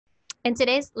In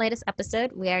today's latest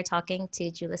episode, we are talking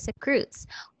to Julissa Cruz,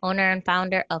 owner and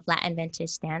founder of Latin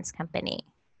Vintage Dance Company.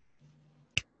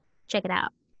 Check it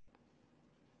out.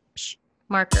 Psh,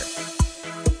 marker.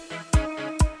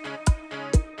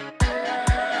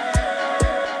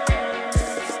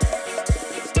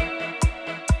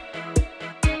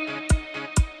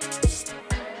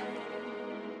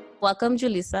 Welcome,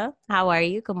 Julissa. How are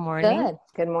you? Good morning. Good.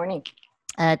 Good morning.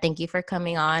 Thank you for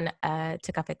coming on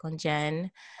to Café con Jen.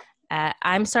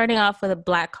 I'm starting off with a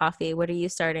black coffee. What are you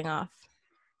starting off?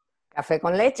 Café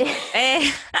con leche. Hey.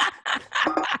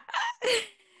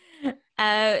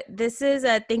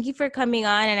 Thank you for coming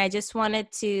on. And I just wanted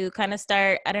to kind of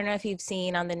start, I don't know if you've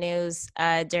seen on the news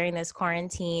during this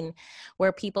quarantine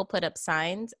where people put up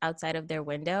signs outside of their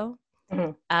window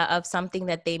of something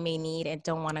that they may need and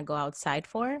don't want to go outside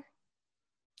for.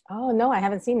 Oh, no, I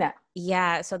haven't seen that.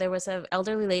 Yeah. So there was an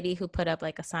elderly lady who put up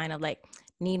like a sign of like,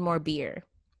 need more beer.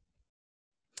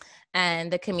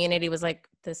 And the community was like,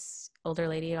 this older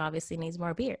lady obviously needs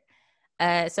more beer.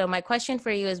 So my question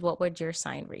for you is, what would your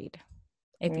sign read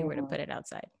if you were to put it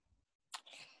outside?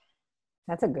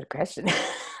 That's a good question.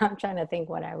 I'm trying to think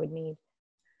what I would need.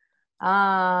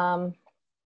 I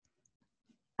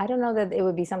don't know that it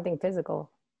would be something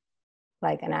physical,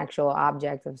 like an actual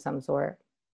object of some sort.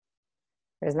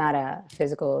 There's not a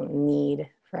physical need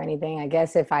for anything. I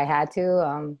guess if I had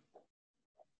to,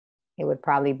 it would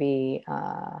probably be,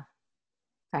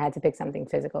 if I had to pick something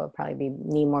physical, it would probably be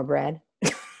need more bread.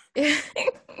 If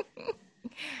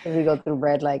we go through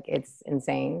bread, like it's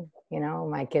insane. You know,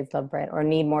 my kids love bread. Or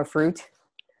need more fruit,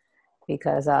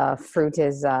 because fruit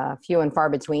is few and far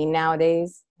between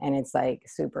nowadays, and it's like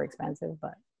super expensive.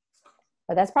 But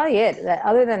that's probably it.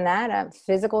 Other than that,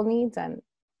 physical needs, and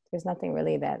there's nothing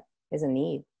really that is a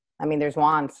need. I mean, there's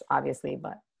wants, obviously,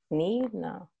 but need,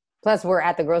 no. Plus, we're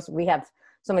at the grocery. We have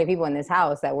so many people in this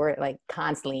house that we're like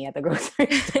constantly at the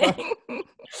grocery store.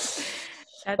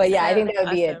 But yeah, I think that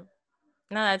would be it.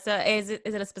 No, is it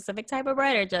a specific type of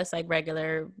bread or just like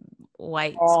regular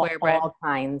white all, square bread? All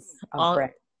kinds of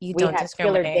bread. You we don't have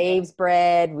Killer Dave's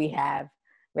bread. We have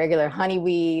regular honey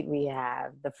wheat. We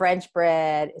have the French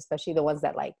bread, especially the ones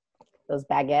that like those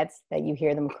baguettes that you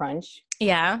hear them crunch.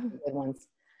 Yeah. Good ones.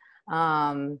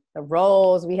 The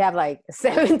rolls. We have like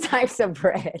 7 types of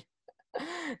bread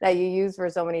that you use for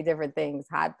so many different things.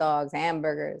 Hot dogs,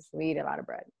 hamburgers. We eat a lot of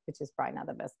bread, which is probably not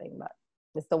the best thing, but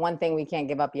it's the one thing we can't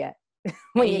give up yet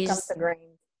when it comes to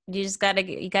grains. You just gotta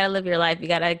live your life. You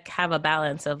gotta have a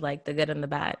balance of like the good and the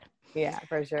bad. Yeah,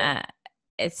 for sure.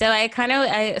 So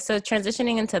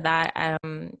transitioning into that,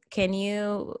 can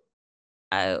you,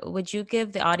 would you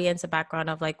give the audience a background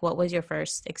of like, what was your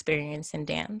first experience in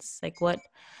dance? Like what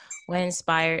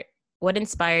inspired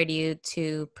you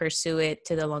to pursue it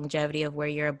to the longevity of where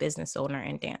you're a business owner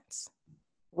in dance?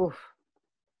 Oof.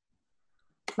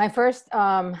 My first,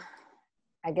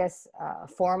 I guess,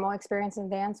 formal experience in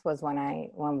dance was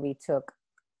when we took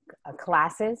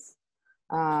classes.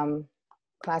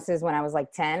 Classes when I was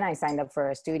like 10. I signed up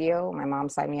for a studio. My mom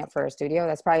signed me up for a studio.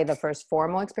 That's probably the first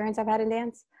formal experience I've had in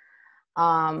dance.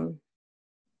 But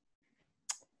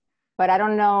I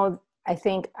don't know. I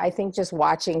think just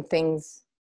watching things,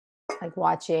 like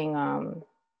watching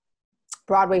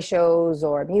Broadway shows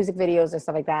or music videos and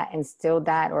stuff like that, instilled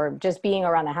that, or just being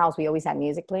around the house, we always had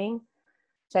music playing.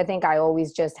 So I think I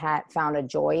always just found a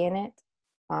joy in it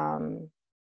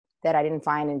that I didn't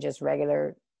find in just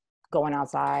regular going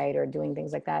outside or doing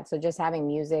things like that. So just having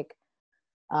music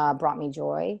brought me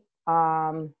joy.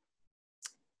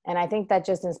 And I think that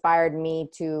just inspired me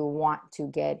to want to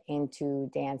get into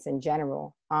dance in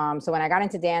general. So when I got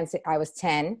into dance, I was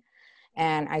 10,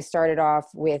 and I started off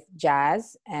with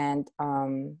jazz, and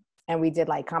we did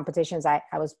like competitions. I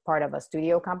was part of a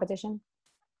studio competition,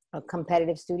 a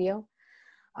competitive studio.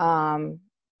 And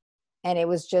it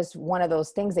was just one of those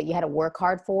things that you had to work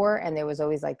hard for. And there was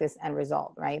always like this end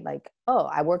result, right? Like, oh,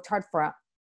 I worked hard for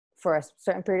a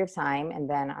certain period of time. And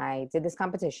then I did this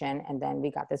competition, and then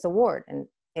we got this award. And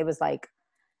it was like,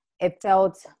 it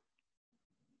felt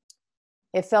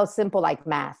simple, like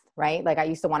math, right? Like I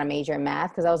used to want to major in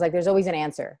math because I was like, there's always an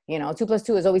answer, 2 +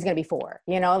 2 is always going to be 4,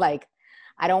 like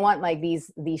I don't want like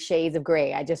these shades of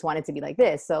gray. I just want it to be like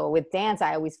this. So with dance,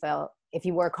 I always felt if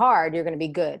you work hard, you're going to be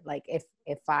good. Like if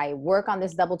I work on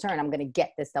this double turn, I'm going to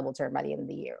get this double turn by the end of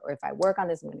the year. Or if I work on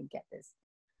this, I'm going to get this.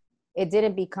 It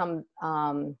didn't become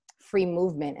free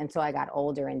movement until I got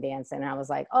older in dance. And I was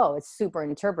like, oh, it's super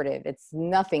interpretive. It's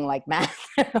nothing like math.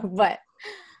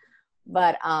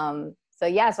 So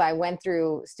yeah, so I went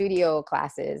through studio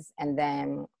classes, and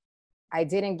then I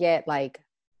didn't get I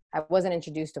wasn't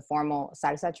introduced to formal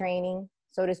salsa training,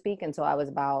 so to speak, until I was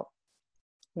about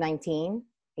 19,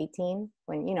 18,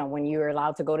 when, you know, when you were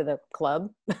allowed to go to the club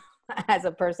as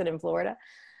a person in Florida.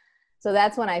 So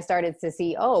that's when I started to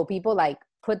see, oh, people like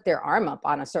put their arm up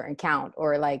on a certain count,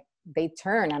 or like they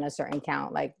turn on a certain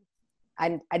count. Like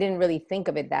I didn't really think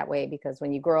of it that way, because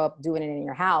when you grow up doing it in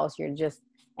your house, you're just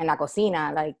in la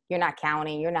cocina, like you're not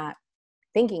counting, you're not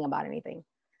thinking about anything.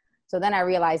 So then I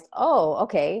realized, oh,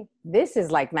 okay, this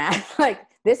is like math. Like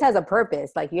this has a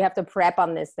purpose. Like you have to prep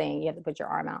on this thing. You have to put your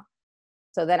arm out.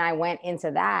 So then I went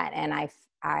into that, and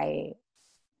I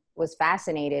was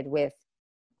fascinated with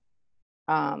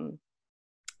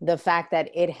the fact that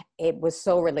it was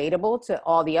so relatable to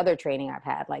all the other training I've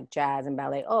had, like jazz and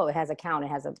ballet. Oh, it has a count. It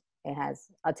has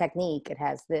a technique. It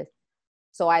has this.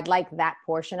 So I'd like that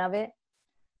portion of it.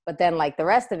 But then like the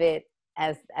rest of it,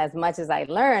 as much as I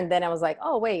learned, then I was like,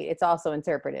 oh wait, it's also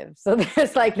interpretive. So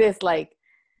there's like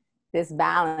this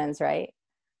balance, right?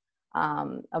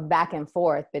 Of back and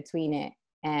forth between it.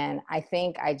 And I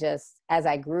think as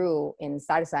I grew in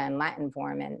salsa and Latin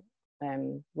form,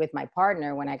 and with my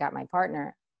partner, when I got my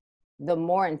partner, the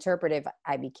more interpretive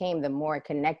I became, the more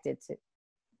connected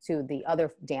to the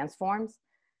other dance forms.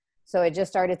 So it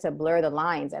just started to blur the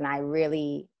lines, and I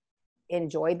really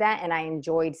enjoyed that. And I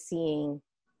enjoyed seeing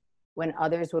when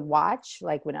others would watch,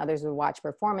 like when others would watch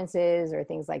performances or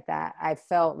things like that, I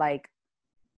felt like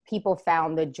people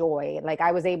found the joy, like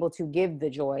I was able to give the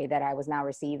joy that I was now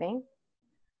receiving.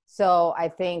 So I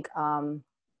think, and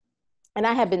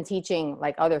I had been teaching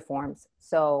like other forms.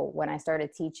 So when I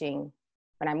started teaching,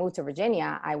 when I moved to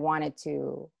Virginia, I wanted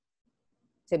to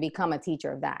become a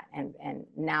teacher of that, and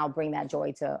now bring that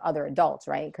joy to other adults,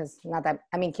 right? Because not that,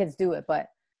 I mean, kids do it, but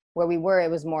where we were, it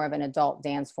was more of an adult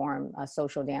dance form, a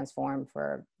social dance form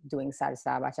for doing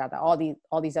salsa, bachata,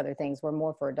 all these other things were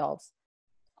more for adults.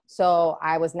 So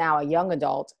I was now a young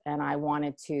adult, and I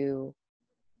wanted to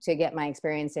get my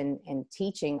experience in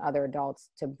teaching other adults,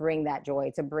 to bring that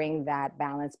joy, to bring that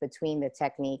balance between the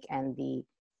technique and the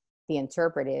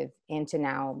interpretive into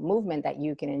now movement that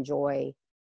you can enjoy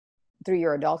through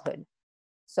your adulthood.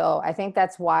 So I think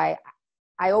that's why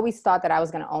I always thought that I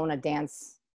was going to own a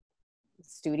dance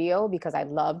studio, because I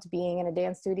loved being in a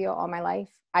dance studio all my life.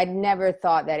 I never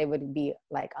thought that it would be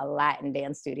like a Latin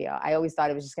dance studio. I always thought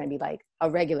it was just going to be like a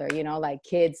regular, you know, like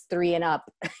kids 3 and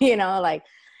up, you know, like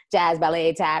jazz,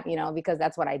 ballet, tap, you know, because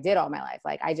that's what I did all my life.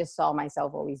 Like I just saw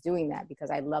myself always doing that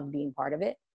because I loved being part of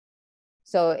it.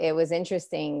 So it was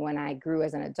interesting when I grew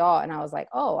as an adult, and I was like,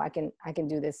 oh, I can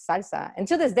do this salsa. And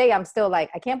to this day, I'm still like,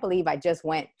 I can't believe I just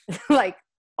went like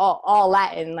all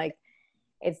Latin. Like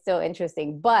it's still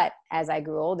interesting. But as I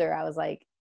grew older, I was like,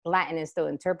 Latin is still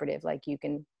interpretive. Like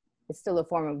it's still a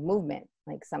form of movement.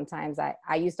 Like sometimes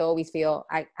I used to always feel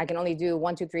I can only do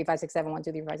 1, 2, 3, 5, 6, 7, 1,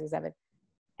 2, 3, 5, 6, 7,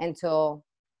 until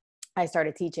I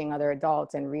started teaching other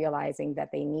adults and realizing that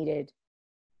they needed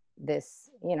this,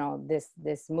 you know,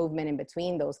 this movement in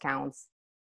between those counts.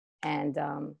 And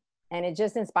it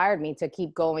just inspired me to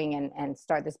keep going and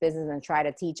start this business and try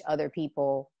to teach other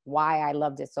people why I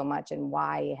loved it so much, and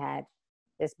why it had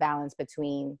this balance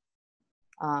between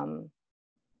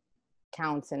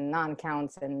counts and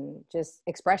non-counts and just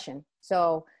expression.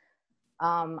 So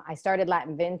I started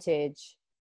Latin Vintage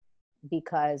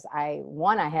because I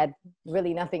had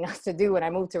really nothing else to do when I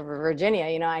moved to Virginia.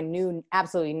 You know, I knew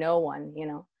absolutely no one, you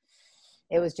know.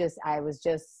 It was just, I was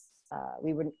a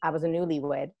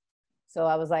newlywed. So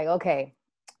I was like, okay,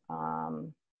 I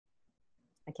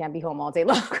can't be home all day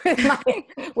long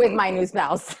with my new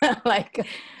spouse. Like,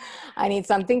 I need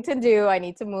something to do. I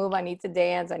need to move. I need to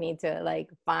dance. I need to like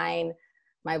find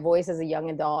my voice as a young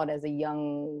adult, as a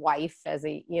young wife, as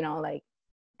a, you know, like,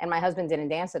 and my husband didn't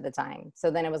dance at the time.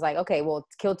 So then it was like, okay, well,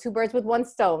 kill 2 birds with 1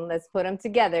 stone. Let's put them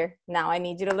together. Now I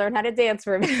need you to learn how to dance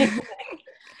for me.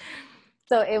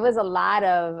 So it was a lot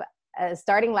of,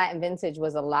 starting Latin Vintage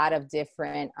was a lot of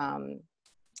different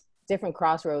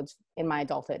crossroads in my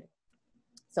adulthood.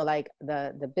 So like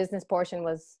the business portion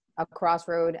was a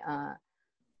crossroad,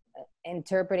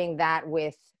 interpreting that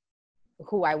with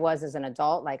who I was as an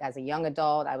adult. Like as a young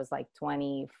adult, I was like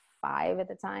 25 at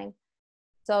the time.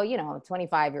 So, you know,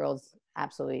 25-year-olds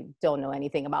absolutely don't know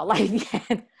anything about life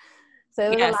yet. So it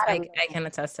was yes, a lot I can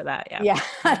attest to that. Yeah.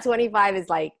 25 is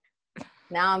like,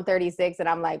 now I'm 36 and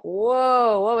I'm like,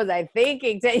 whoa, what was I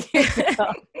thinking 10 years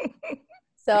ago?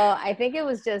 So I think it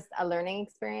was just a learning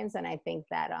experience. And I think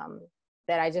that,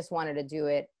 that I just wanted to do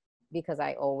it because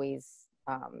I always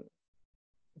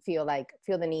feel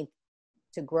the need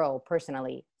to grow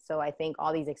personally. So I think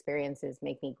all these experiences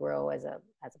make me grow as a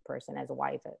person, as a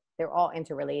wife. They're all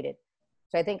interrelated.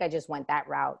 So I think I just went that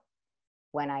route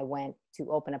when I went to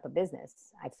open up a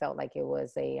business. I felt like it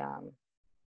was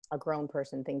a grown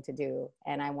person thing to do.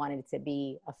 And I wanted it to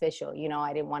be official. You know,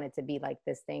 I didn't want it to be like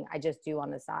this thing I just do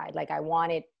on the side. Like I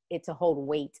wanted it to hold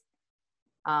weight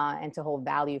and to hold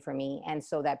value for me. And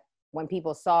so that when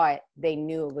people saw it, they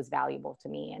knew it was valuable to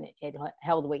me, and it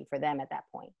held weight for them at that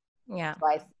point. Yeah.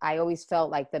 So I always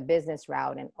felt like the business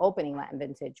route and opening Latin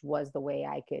Vintage was the way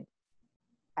I could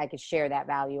share that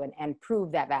value and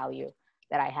prove that value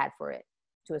that I had for it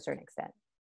to a certain extent.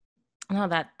 No,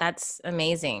 that's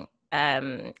amazing.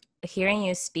 Hearing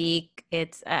you speak,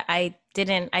 it's I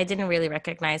didn't really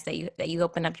recognize that you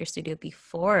opened up your studio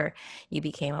before you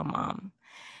became a mom.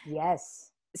 Yes.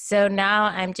 So now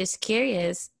I'm just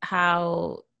curious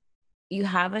how you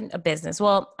haven't a business.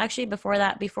 Well, actually, before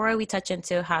that, before we touch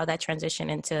into how that transition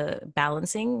into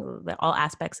balancing all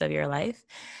aspects of your life,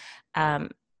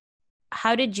 um,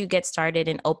 how did you get started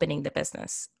in opening the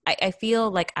business? I feel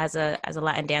like as a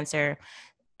Latin dancer,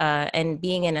 and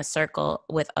being in a circle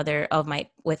with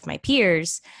my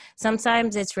peers,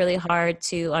 sometimes it's really hard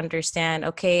to understand,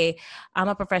 okay, I'm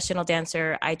a professional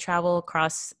dancer, I travel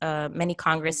across many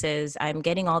congresses, I'm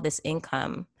getting all this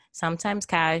income, sometimes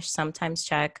cash, sometimes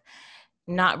check,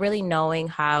 not really knowing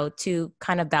how to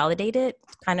kind of validate it,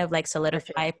 kind of like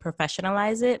solidify,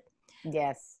 professionalize it.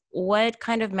 Yes. What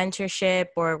kind of mentorship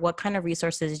or what kind of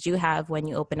resources do you have when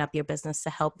you open up your business to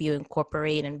help you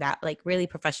incorporate and that like really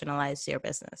professionalize your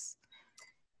business?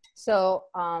 So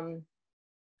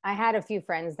I had a few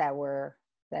friends that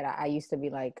I used to be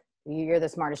like, you're the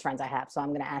smartest friends I have, so I'm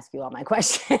going to ask you all my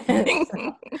questions.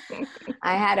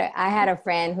 I had a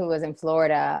friend who was in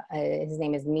Florida. His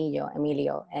name is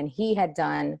Emilio, and we had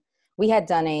done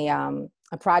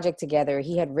a project together.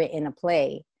 He had written a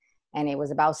play, and it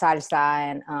was about salsa,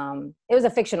 and it was a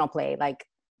fictional play. Like,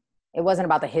 it wasn't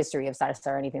about the history of salsa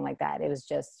or anything like that. It was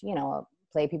just, you know, a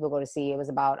play people go to see. It was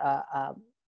about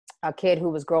a kid who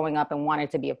was growing up and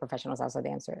wanted to be a professional salsa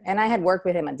dancer. And I had worked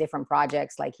with him on different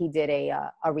projects. Like, he did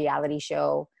a reality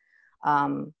show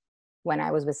when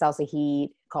I was with Salsa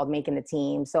Heat called Making the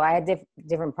Team. So I had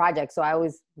different projects. So I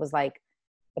always was like,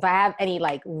 if I have any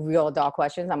like real adult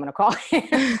questions, I'm going to call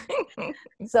him.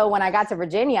 So when I got to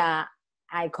Virginia,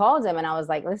 I called him and I was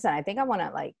like, listen, I think I want to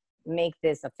like make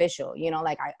this official, you know,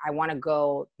 like I want to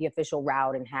go the official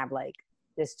route and have like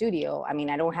this studio. I mean,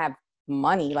 I don't have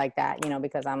money like that, you know,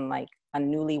 because I'm like a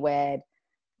newlywed.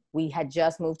 We had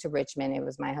just moved to Richmond. It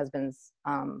was my husband's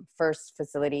first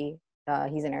facility.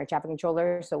 He's an air traffic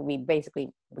controller. So we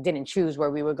basically didn't choose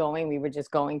where we were going. We were just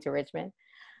going to Richmond.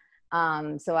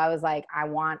 So I was like, I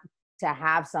want to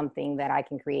have something that I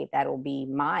can create that'll be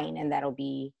mine and that'll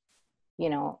be, you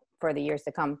know, for the years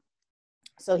to come.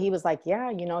 So he was like, yeah,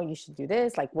 you know, you should do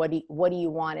this. Like, what do you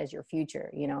want as your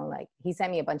future? You know, like he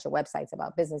sent me a bunch of websites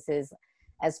about businesses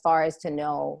as far as to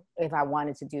know if I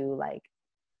wanted to do like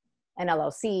an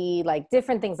LLC, like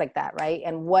different things like that. Right.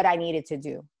 And what I needed to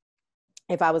do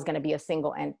if I was going to be a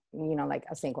single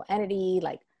entity.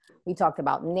 Like, we talked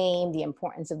about name, the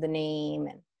importance of the name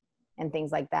and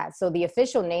things like that. So the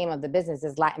official name of the business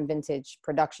is Latin Vintage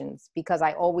Productions, because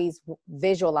I always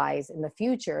visualize in the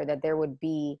future that there would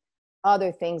be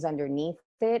other things underneath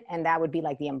it, and that would be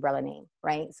like the umbrella name,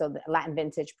 right? So the Latin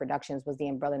Vintage Productions was the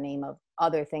umbrella name of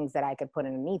other things that I could put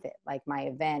underneath it. Like my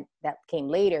event that came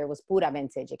later was Pura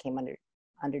Vintage. It came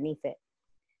underneath it.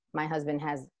 My husband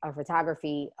has a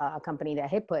photography company that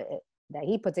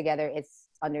he put together. It's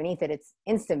underneath it. It's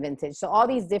Instant Vintage. So all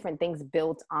these different things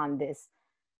built on this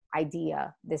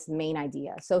idea, this main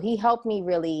idea. So he helped me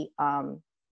really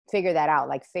figure that out,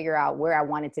 like figure out where I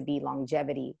wanted to be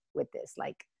longevity with this,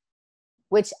 like,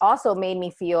 which also made me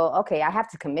feel, okay, I have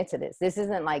to commit to this. This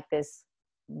isn't like this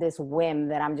whim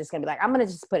that I'm just gonna be like, I'm gonna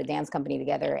just put a dance company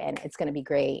together and it's gonna be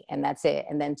great and that's it.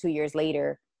 And then 2 years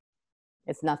later,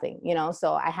 it's nothing, you know?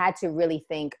 So I had to really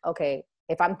think, okay,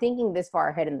 if I'm thinking this far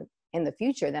ahead in the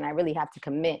future, then I really have to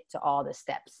commit to all the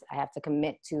steps. I have to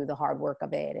commit to the hard work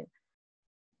of it. And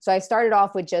so I started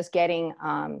off with just getting,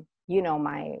 you know,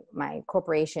 my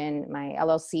corporation, my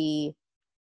LLC.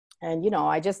 And, you know,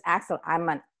 I just asked,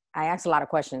 I asked a lot of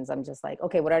questions. I'm just like,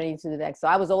 okay, what do I need to do next? So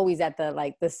I was always at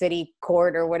the city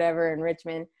court or whatever in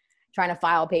Richmond, trying to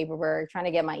file paperwork, trying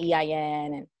to get my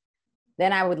EIN. And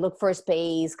then I would look for a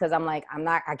space because I'm like,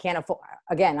 I can't afford,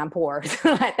 again, I'm poor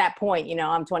at that point, you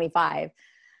know, I'm 25.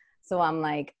 So I'm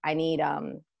like, I need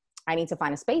to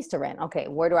find a space to rent. Okay,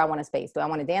 where do I want a space? Do I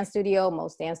want a dance studio?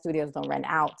 Most dance studios don't rent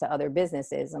out to other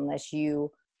businesses unless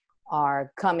you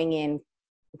are coming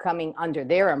under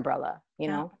their umbrella, you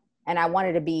know? And I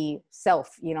wanted to be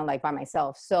you know, like by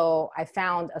myself. So I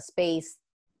found a space.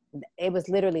 It was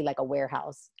literally like a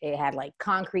warehouse. It had like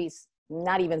concrete,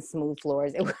 not even smooth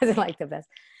floors. It wasn't like the best,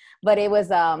 but it was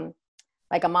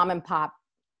like a mom and pop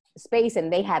space,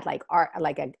 and they had like art,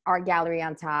 like an art gallery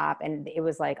on top, and it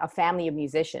was like a family of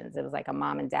musicians. It was like a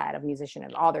mom and dad of musicians,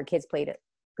 and all their kids played a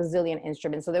gazillion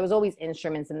instruments. So there was always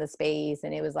instruments in the space,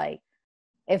 and it was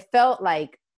it felt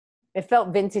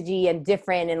vintagey and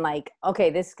different, and like, okay,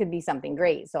 this could be something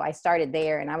great. So I started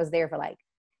there, and I was there for like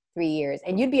 3 years.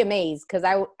 And you'd be amazed, because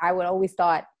I would always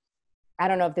thought, I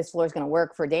don't know if this floor is going to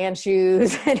work for dance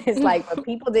shoes. And it's like, but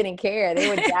people didn't care. They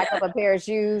would jack up a pair of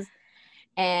shoes,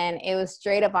 and it was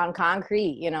straight up on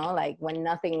concrete, you know, like when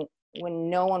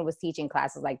no one was teaching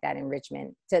classes like that in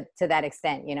Richmond to that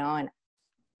extent, you know.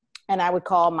 And I would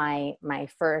call my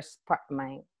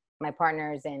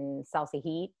partners in Salsa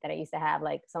Heat that I used to have,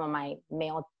 like some of my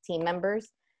male team members.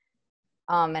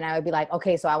 And I would be like,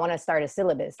 okay, so I want to start a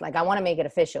syllabus. Like, I want to make it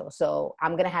official. So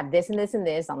I'm going to have this and this and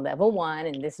this on level 1.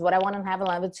 And this is what I want to have on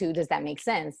level 2. Does that make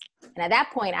sense? And at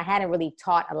that point, I hadn't really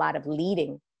taught a lot of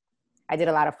leading. I did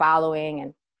a lot of following.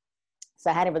 And so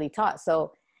I hadn't really taught.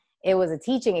 So it was a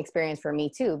teaching experience for me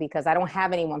too, because I don't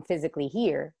have anyone physically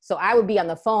here. So I would be on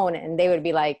the phone, and they would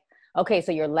be like, okay,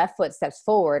 so your left foot steps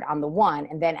forward on the 1.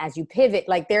 And then as you pivot,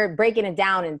 like they're breaking it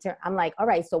down. And I'm like, all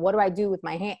right, so what do I do with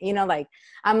my hand? You know, like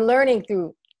I'm learning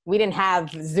through, we didn't have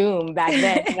Zoom back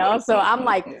then, you know? So I'm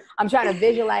like, I'm trying to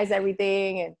visualize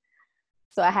everything. And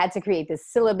so I had to create this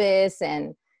syllabus,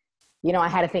 and, you know, I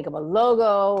had to think of a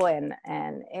logo, and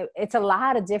it's a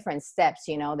lot of different steps,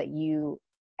 you know, that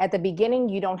at the beginning,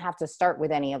 you don't have to start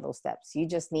with any of those steps. You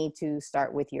just need to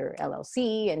start with your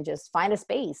LLC and just find a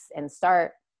space and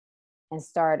start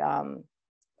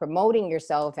promoting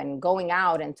yourself and going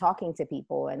out and talking to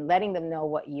people and letting them know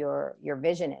what your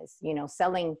vision is, you know,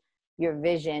 selling your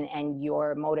vision and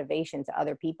your motivation to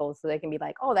other people, so they can be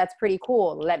like, oh, that's pretty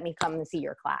cool. Let me come and see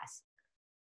your class.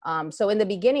 So in the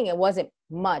beginning, it wasn't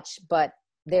much, but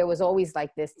there was always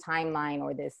like this timeline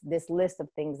or this list of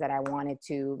things that I wanted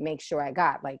to make sure I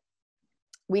got. Like,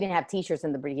 we didn't have t-shirts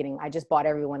in the beginning. I just bought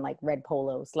everyone like red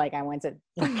polos. Like, I went to,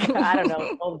 I don't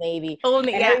know, Old Navy.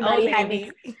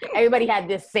 Everybody had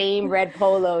this same red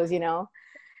polos, you know?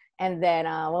 And then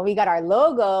when we got our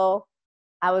logo,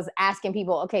 I was asking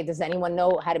people, okay, does anyone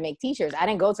know how to make t-shirts? I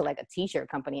didn't go to like a t-shirt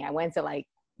company. I went to like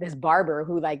this barber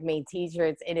who like made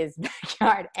t-shirts in his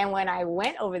backyard. And when I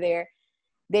went over there,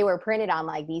 they were printed on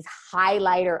like these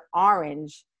highlighter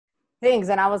orange things.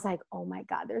 And I was like, oh my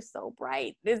God, they're so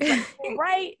bright. This is like so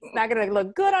bright. It's not going to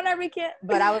look good on every kid.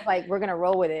 But I was like, we're going to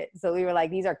roll with it. So we were like,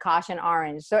 these are caution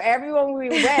orange. So everyone we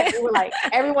went, we were like,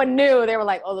 everyone knew. They were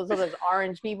like, oh, those are those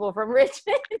orange people from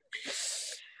Richmond.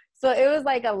 So it was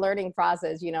like a learning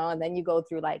process, you know, and then you go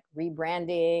through like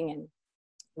rebranding and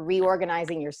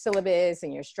reorganizing your syllabus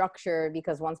and your structure,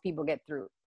 because once people get through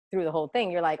the whole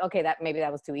thing, you're like, okay, maybe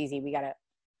that was too easy.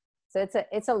 So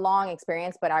it's a long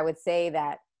experience, but I would say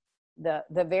that the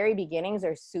very beginnings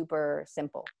are super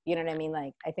simple. You know what I mean?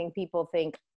 Like, I think people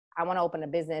think, I want to open a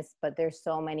business, but there's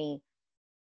so many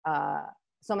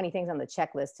things on the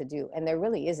checklist to do. And there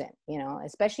really isn't, you know,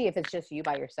 especially if it's just you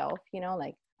by yourself, you know,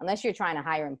 like, unless you're trying to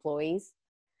hire employees,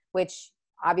 which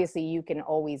obviously you can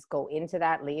always go into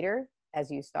that later as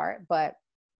you start. But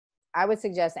I would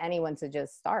suggest anyone to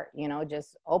just start, you know,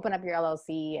 just open up your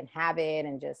LLC and have it,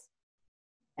 and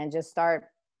just start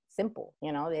simple.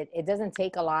 You know, it doesn't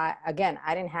take a lot. Again,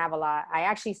 I didn't have a lot. I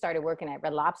actually started working at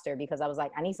Red Lobster because I was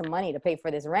like, I need some money to pay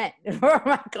for this rent for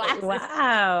my classes.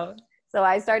 Wow. So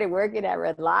I started working at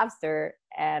Red Lobster,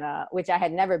 and which I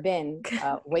had never been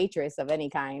a waitress of any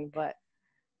kind, but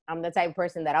I'm the type of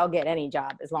person that I'll get any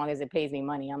job as long as it pays me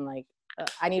money. I'm like,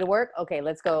 I need to work. Okay,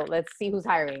 let's go. Let's see who's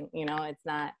hiring. You know, it's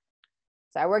not.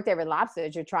 So I worked at Red Lobster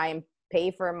to try and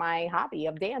pay for my hobby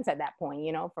of dance at that point,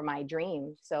 you know, for my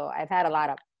dream. So I've had a lot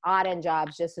of odd end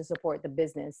jobs just to support the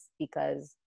business,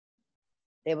 because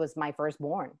it was my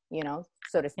firstborn, you know,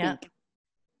 so to speak. Yeah.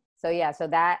 So yeah, so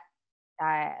that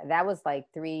was like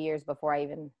 3 years before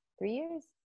 3 years.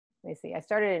 Let me see. I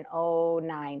started in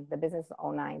 2009, the business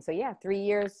 2009. So yeah, 3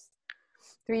 years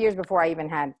before I even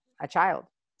had a child.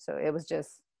 So it was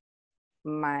just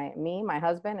my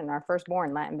husband, and our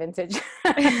firstborn, Latin Vintage.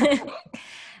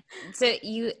 So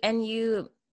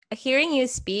hearing you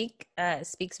speak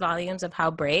speaks volumes of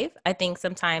how brave. I think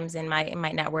sometimes in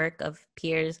my network of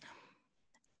peers,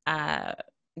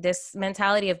 this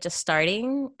mentality of just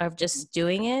starting, of just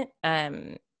doing it,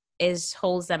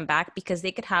 holds them back, because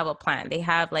they could have a plan. They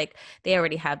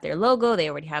already have their logo, they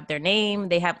already have their name,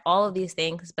 they have all of these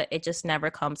things, but it just never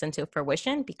comes into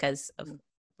fruition because of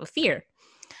fear.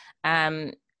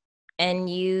 And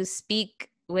you speak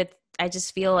with, I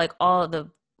just feel like all the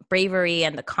bravery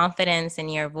and the confidence in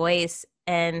your voice.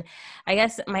 And I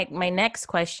guess my next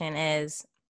question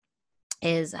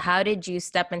is how did you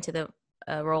step into the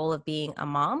role of being a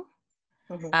mom?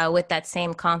 Mm-hmm. with that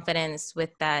same confidence,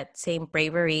 with that same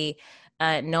bravery,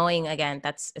 knowing again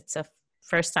it's a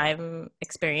first time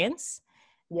experience,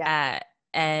 Yeah. uh,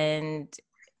 and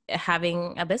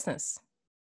having a business.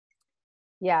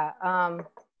 Yeah.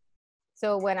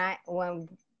 So when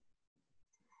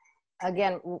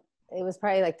again, it was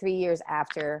probably like 3 years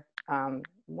after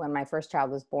when my first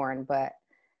child was born, but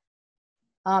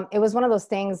it was one of those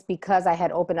things because I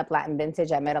had opened up Latin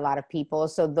Vintage. I met a lot of people,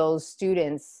 so those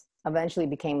students eventually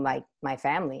became like my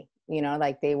family. You know,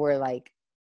 like they were like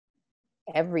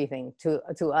everything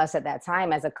to us at that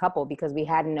time as a couple, because we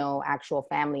had no actual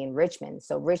family in Richmond.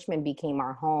 So Richmond became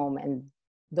our home, and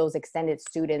those extended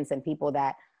students and people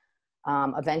that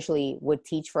eventually would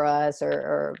teach for us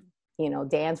or you know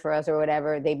dance for us or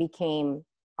whatever, they became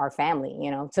our family.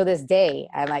 You know, to this day,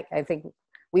 I think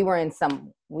we were in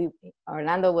some we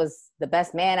Orlando was the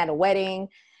best man at a wedding,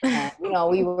 and you know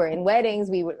we were in weddings,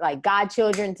 we were like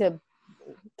godchildren to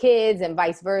kids and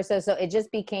vice versa. So it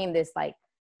just became this like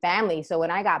family. So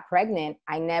when I got pregnant,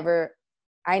 I never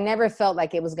felt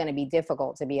like it was going to be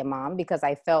difficult to be a mom, because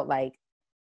I felt like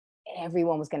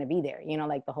everyone was going to be there, you know,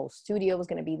 like the whole studio was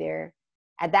going to be there.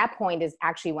 At that point is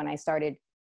actually when I started,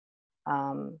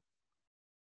 um,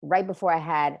 right before I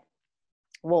had,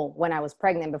 well, when I was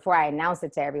pregnant, before I announced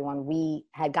it to everyone, we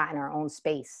had gotten our own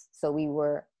space. So we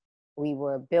were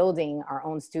building our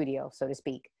own studio, so to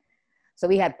speak. So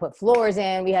we had put floors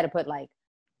in, we had to put like,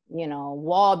 you know,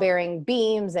 wall bearing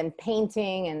beams and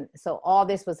painting. And so all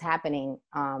this was happening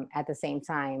at the same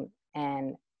time.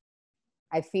 And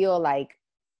I feel like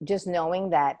just knowing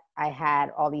that I had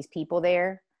all these people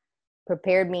there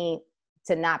prepared me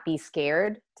to not be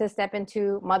scared to step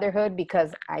into motherhood,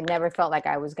 because I never felt like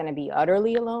I was going to be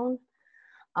utterly alone.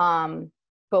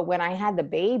 But when I had the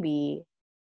baby,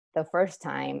 the first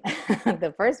time,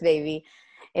 the first baby,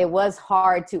 it was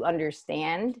hard to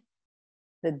understand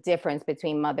the difference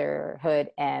between motherhood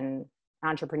and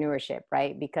entrepreneurship,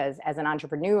 right? Because as an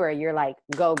entrepreneur, you're like,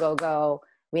 go, go, go.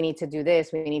 We need to do this.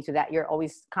 We need to do that. You're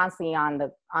always constantly on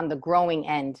the growing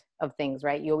end of things,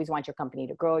 right? You always want your company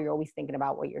to grow. You're always thinking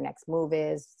about what your next move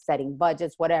is, setting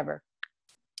budgets, whatever.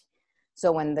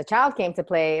 So when the child came to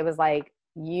play, it was like,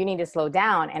 you need to slow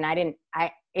down. And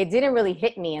it didn't really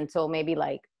hit me until maybe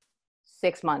like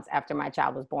 6 months after my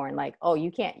child was born. Like, oh,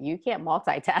 you can't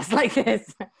multitask like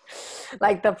this.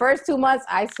 Like the first 2 months,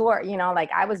 I swore, you know,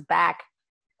 like I was back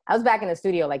in the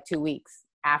studio like 2 weeks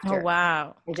Oh, after.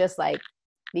 wow. And just like,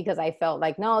 because I felt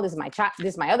like, no, this is my child,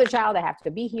 this is my other child, I have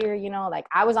to be here, you know. Like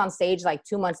I was on stage like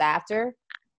 2 months after,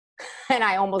 and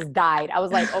I almost died. I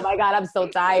was like, oh my God, I'm so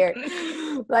tired.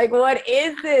 Like, what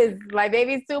is this? My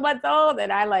baby's 2 months old.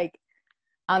 And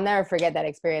I'll never forget that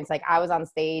experience. Like I was on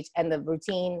stage and the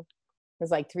routine was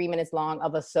like 3 minutes long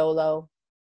of a solo.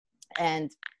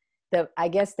 And I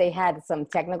guess they had some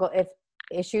technical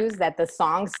issues that the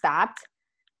song stopped.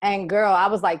 And girl, I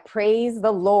was like, praise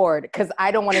the Lord, because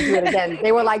I don't want to do it again.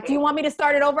 They were like, do you want me to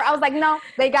start it over? I was like, no,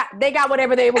 they got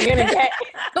whatever they were gonna get.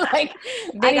 Like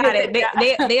They got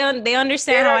it. They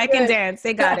understand how I can dance.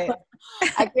 They got it.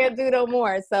 I can't do no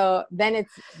more. So then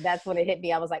that's when it hit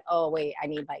me. I was like, oh wait, I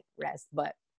need like rest.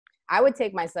 But I would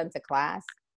take my son to class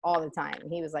all the time.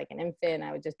 He was like an infant.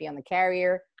 I would just be on the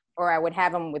carrier, or I would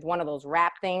have him with one of those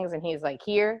rap things, and he's like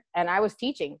here, and I was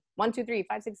teaching 1, 2, 3,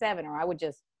 5, 6, 7, or I would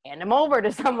just hand them over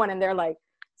to someone, and they're like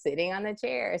sitting on the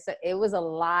chair. So it was a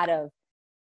lot of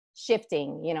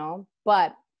shifting, you know.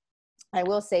 But I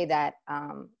will say that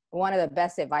one of the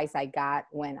best advice I got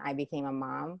when I became a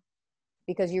mom,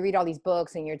 because you read all these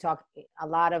books and you're talking, a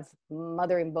lot of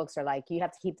mothering books are like, you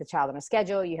have to keep the child on a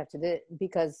schedule, you have to do,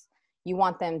 because you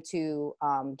want them to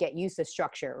get used to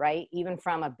structure, right? Even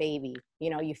from a baby, you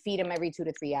know, you feed them every 2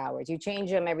 to 3 hours. You change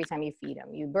them every time you feed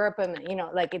them. You burp them, you know,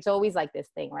 like it's always like this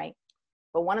thing, right?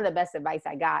 But one of the best advice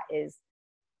I got is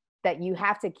that you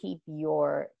have to keep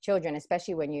your children,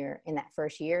 especially when you're in that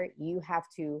first year, you have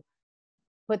to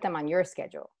put them on your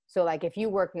schedule. So like if you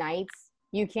work nights,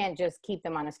 you can't just keep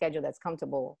them on a schedule that's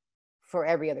comfortable for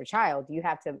every other child. You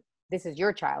have to, this is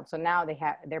your child. So now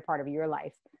they're part of your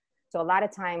life. So a lot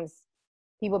of times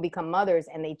people become mothers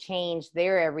and they change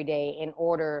their everyday in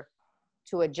order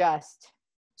to adjust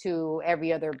to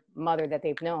every other mother that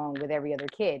they've known with every other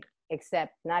kid,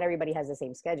 except not everybody has the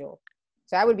same schedule.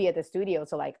 So I would be at the studio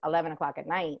till like 11 o'clock at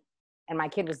night, and my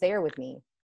kid was there with me.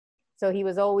 So he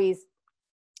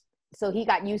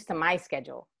got used to my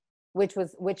schedule,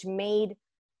 which made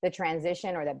the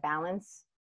transition or the balance,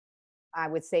 I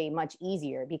would say, much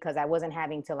easier, because I wasn't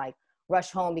having to like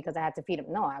rush home because I had to feed him.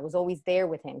 No, I was always there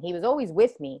with him. He was always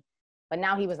with me, but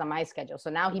now he was on my schedule. So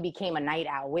now he became a night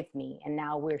owl with me, and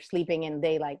now we're sleeping in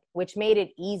daylight, which made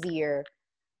it easier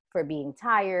for being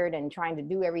tired and trying to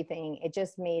do everything. It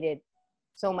just made it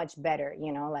so much better,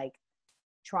 you know, like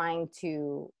trying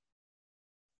to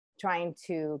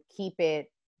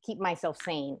keep myself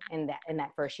sane in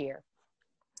that first year.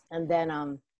 And then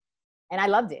and I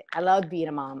loved it. I loved being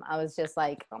a mom. I was just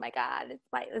like, oh my God, it's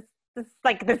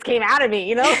like this came out of me,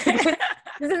 you know?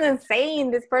 This is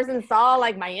insane. This person saw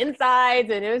like my insides,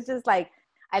 and it was just like,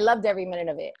 I loved every minute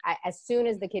of it. As soon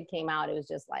as the kid came out, it was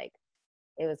just like,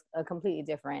 it was a completely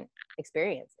different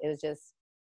experience. It was just,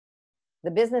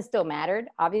 the business still mattered,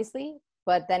 obviously,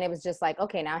 but then it was just like,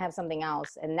 okay, now I have something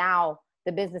else. And now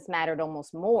the business mattered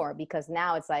almost more, because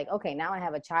now it's like, okay, now I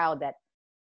have a child that,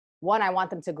 one, I want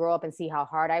them to grow up and see how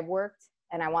hard I've worked,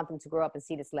 and I want them to grow up and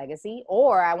see this legacy,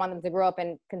 or I want them to grow up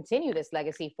and continue this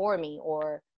legacy for me,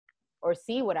 or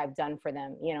see what I've done for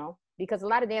them, you know, because a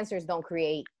lot of dancers don't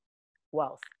create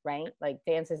wealth, right? Like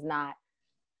dance is not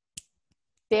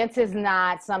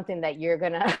something that you're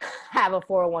going to have a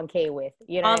 401k with,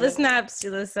 you know All what I the mean? snaps,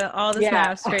 Julissa, all the Yeah.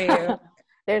 snaps for you.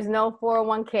 There's no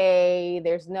 401k.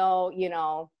 There's no, you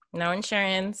know, No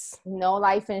insurance. no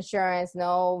life insurance,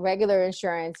 no regular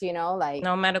insurance, you know, like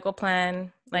No medical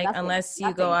plan, like nothing, unless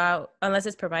you go nothing. out, unless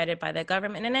it's provided by the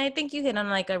government. And I think you hit on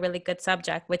like a really good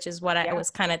subject, which is what I Yeah. was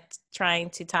kind of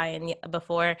trying to tie in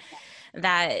before,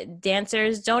 that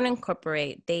dancers don't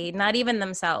incorporate, they not even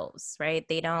themselves, right?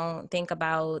 They don't think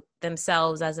about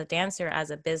themselves as a dancer, as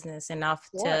a business enough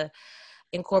Sure. to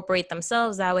incorporate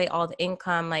themselves. That way, all the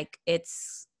income, like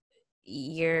it's,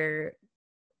 you're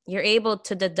able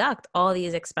to deduct all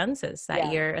these expenses that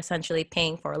Yeah. you're essentially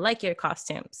paying for, like your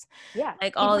costumes, Yeah.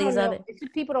 like all People these don't know. other. It's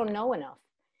just people don't know enough.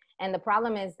 And the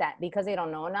problem is that because they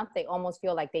don't know enough, they almost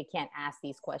feel like they can't ask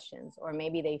these questions. Or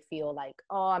maybe they feel like,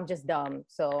 oh, I'm just dumb,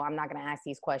 so I'm not going to ask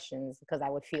these questions because I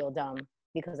would feel dumb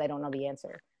because I don't know the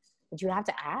answer. But you have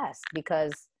to ask,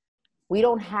 because we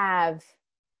don't have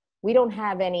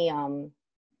any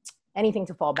anything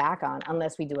to fall back on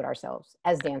unless we do it ourselves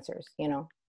as dancers, you know?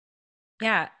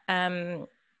 Yeah.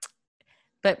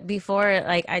 But before,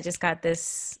 like, I just got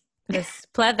this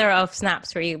plethora of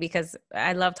snaps for you, because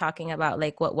I love talking about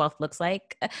like what wealth looks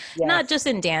like, not Yes. just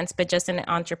in dance, but just in the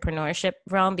entrepreneurship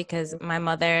realm, because my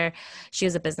mother, she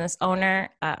was a business owner,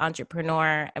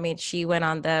 entrepreneur. I mean, she went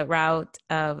on the route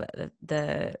of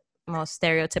the most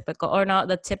stereotypical, or not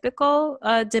the typical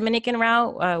Dominican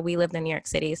route. We lived in New York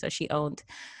City, so she owned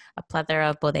a plethora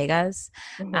of bodegas.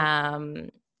 Mm-hmm.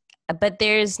 But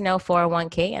there's no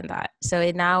 401k in that.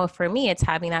 So now for me, it's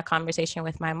having that conversation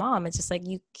with my mom. It's just like,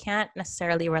 you can't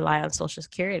necessarily rely on Social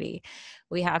Security.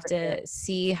 We have to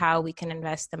see how we can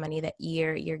invest the money that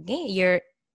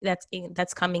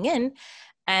that's coming in,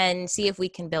 and see if we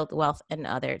can build wealth in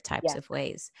other types Yeah. of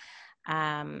ways.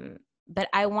 But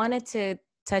I wanted to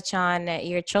touch on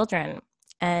your children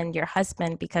and your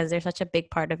husband, because they're such a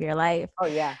big part of your life. Oh,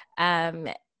 yeah.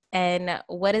 And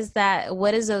what is that?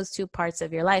 What is those two parts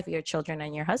of your life, your children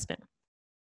and your husband,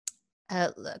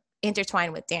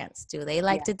 intertwined with dance? Do they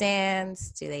like Yeah. to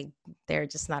dance? They're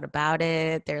just not about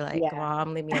it? They're like, Yeah.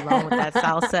 Mom, leave me alone with that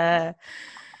salsa.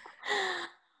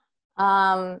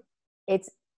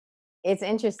 It's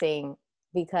interesting,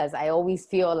 because I always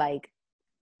feel like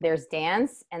there's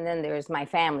dance and then there's my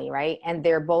family, right? And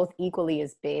they're both equally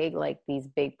as big, like these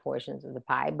big portions of the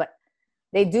pie, but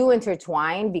they do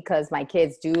intertwine, because my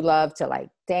kids do love to like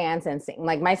dance and sing.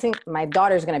 Like my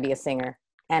daughter's going to be a singer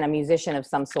and a musician of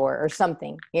some sort or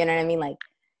something. You know what I mean? Like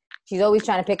she's always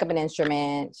trying to pick up an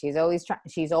instrument. She's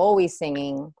always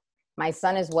singing. My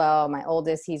son as well, my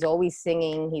oldest, he's always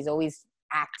singing. He's always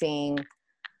acting.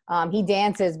 He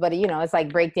dances, but you know, it's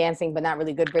like break dancing, but not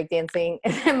really good break dancing.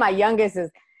 And my youngest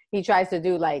he tries to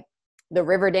do like the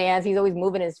river dance. He's always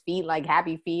moving his feet, like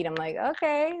happy feet. I'm like,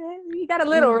 okay, you got a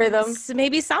little rhythm. So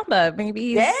maybe samba. Maybe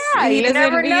Yeah, he you doesn't,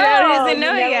 never he doesn't know. know You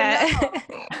never yet.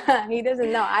 know. He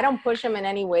doesn't know. I don't push him in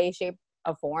any way, shape,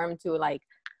 or form to like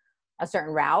a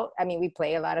certain route. I mean, we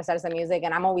play a lot of salsa music,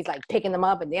 and I'm always like picking them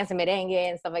up and dancing merengue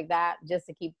and stuff like that, just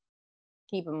to keep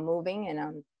them moving.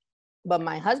 And but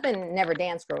my husband never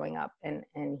danced growing up, and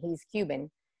he's Cuban,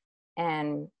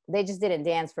 and they just didn't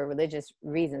dance for religious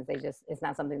reasons. It's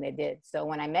not something they did. So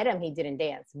when I met him, he didn't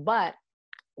dance. But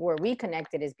where we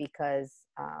connected is because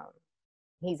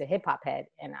he's a hip hop head,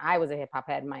 and I was a hip hop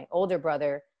head. My older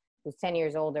brother, who's 10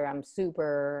 years older, I'm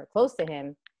super close to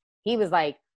him. He was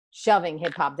like shoving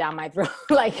hip hop down my throat.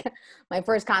 Like my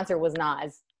first concert was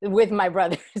Nas with my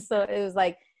brother. So it was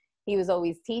like, he was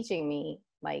always teaching me,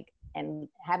 like, and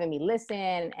having me listen,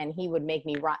 and he would make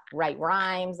me write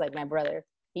rhymes. Like my brother,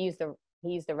 he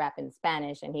used to rap in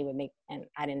Spanish, and and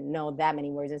I didn't know that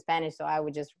many words in Spanish, so I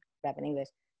would just rap in English.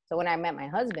 So when I met my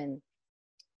husband,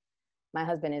 my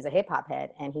husband is a hip hop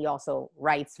head, and he also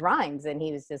writes rhymes, and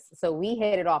he was just, so we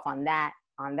hit it off on that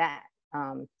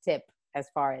tip, as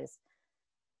far as,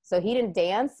 so he didn't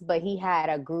dance, but he had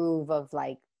a groove of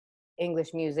like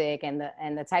English music and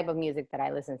the type of music that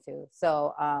I listen to.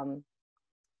 So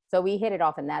so we hit it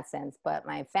off in that sense. But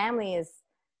my family is,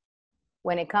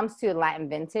 when it comes to Latin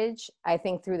vintage, I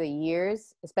think through the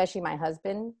years, especially my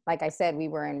husband, like I said, we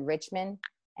were in Richmond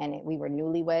and we were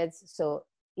newlyweds. So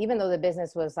even though the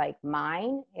business was like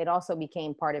mine, it also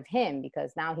became part of him,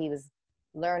 because now he was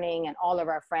learning, and all of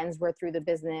our friends were through the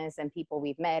business, and people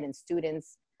we've met, and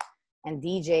students and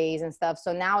DJs and stuff.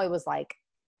 So now it was like,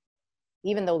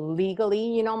 even though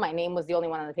legally, you know, my name was the only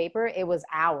one on the paper, it was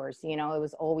ours, you know, it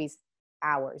was always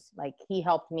ours. Like, he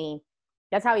helped me.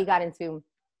 That's how he got into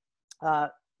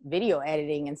video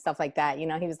editing and stuff like that. You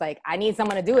know, he was like, I need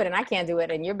someone to do it, and I can't do it,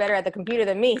 and you're better at the computer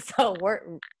than me. So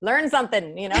learn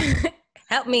something, you know.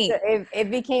 Help me. So it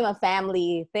became a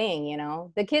family thing, you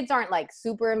know. The kids aren't like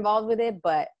super involved with it,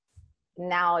 but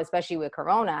now, especially with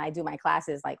Corona, I do my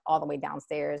classes like all the way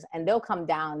downstairs, and they'll come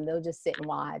down, they'll just sit and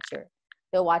watch, or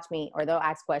they'll watch me, or they'll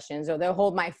ask questions, or they'll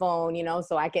hold my phone, you know,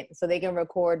 so they can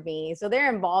record me. So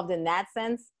they're involved in that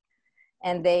sense.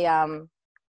 And they,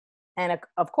 and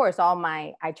of course,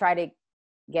 I try to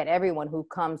get everyone who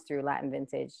comes through Latin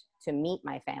Vintage to meet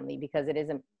my family,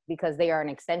 because they are an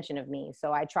extension of me.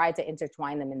 So I try to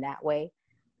intertwine them in that way,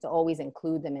 to always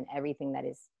include them in everything that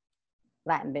is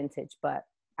Latin Vintage. But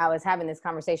I was having this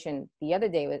conversation the other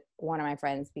day with one of my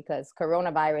friends, because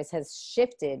coronavirus has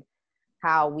shifted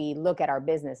how we look at our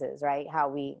businesses, right? How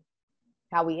we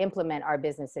implement our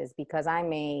businesses, because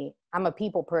I'm a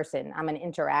people person. I'm an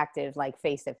interactive, like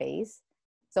face to face.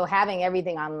 So having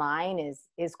everything online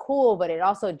is cool, but it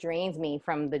also drains me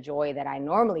from the joy that I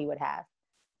normally would have.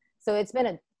 So it's been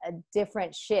a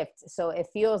different shift. So it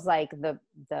feels like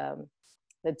the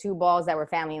two balls that were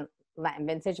family Latin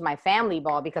Vintage, my family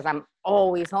ball, because I'm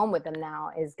always home with them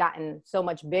now, is gotten so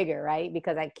much bigger, right?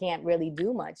 Because I can't really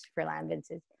do much for Latin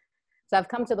Vintage. So I've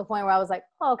come to the point where I was like,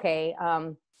 oh, okay,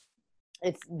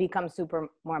 it's become super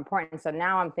more important. So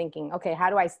now I'm thinking, okay, how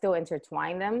do I still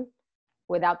intertwine them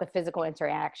without the physical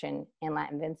interaction in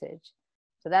Latin Vintage?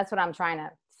 So that's what I'm trying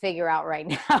to figure out right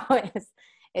now,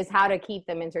 is how to keep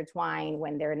them intertwined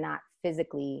when they're not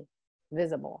physically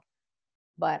visible.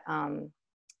 But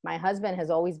my husband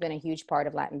has always been a huge part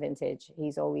of Latin Vintage.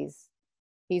 He's always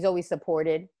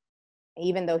supported,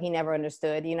 even though he never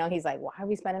understood. You know, he's like, why are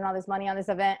we spending all this money on this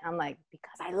event? I'm like,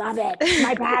 because I love it. It's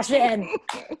my passion.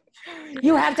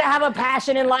 You have to have a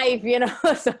passion in life, you know?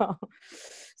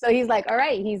 So he's like, all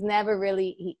right. He's never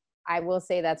really, I will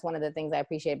say that's one of the things I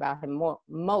appreciate about him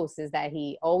most, is that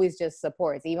he always just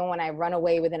supports. Even when I run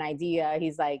away with an idea,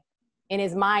 he's like, in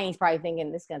his mind, he's probably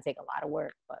thinking, this is going to take a lot of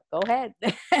work, but go ahead.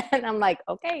 And I'm like,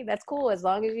 okay, that's cool, as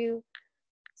long as you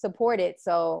support it.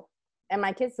 So, and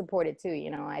my kids support it too.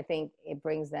 You know, I think it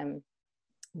brings them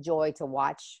joy to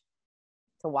watch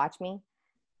me.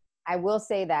 I will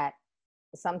say that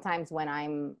sometimes when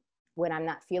I'm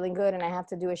not feeling good and I have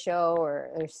to do a show,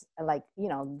 or like, you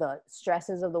know, the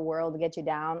stresses of the world get you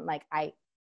down, like I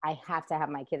have to have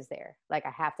my kids there. Like,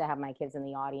 I have to have my kids in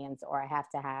the audience, or I have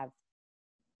to have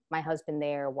my husband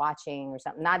there watching or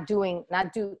something,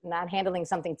 not handling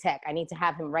something tech. I need to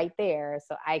have him right there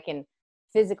so I can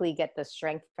physically get the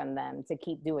strength from them to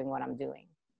keep doing what I'm doing.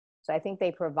 So I think they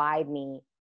provide me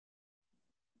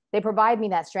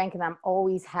that strength, and I'm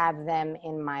always have them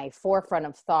in my forefront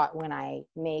of thought when I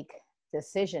make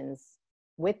decisions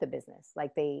with the business.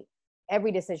 Like,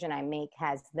 every decision I make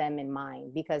has them in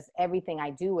mind, because everything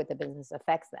I do with the business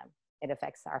affects them. It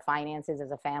affects our finances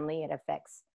as a family. It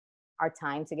affects our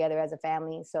time together as a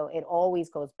family. So it always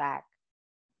goes back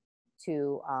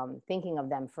to thinking of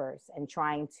them first, and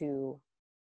trying to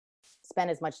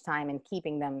spend as much time in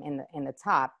keeping them in the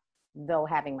top, though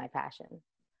having my passion.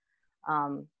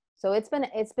 So it's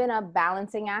been a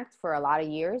balancing act for a lot of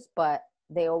years, but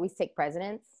they always take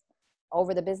precedence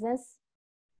over the business.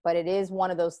 But it is one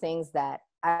of those things that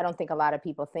I don't think a lot of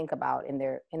people think about in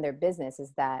their business,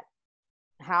 is that,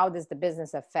 how does the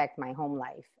business affect my home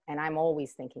life? And I'm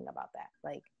always thinking about that.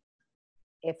 Like,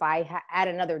 if I add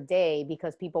another day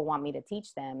because people want me to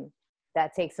teach them,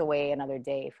 that takes away another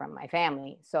day from my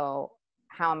family. So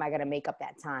how am I going to make up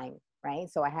that time? Right.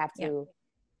 So I have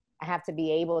to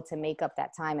be able to make up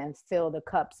that time and fill the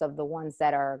cups of the ones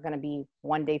that are going to be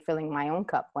one day filling my own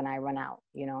cup when I run out,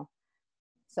 you know?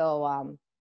 So,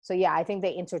 so yeah, I think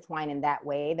they intertwine in that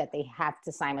way, that they have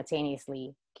to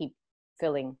simultaneously keep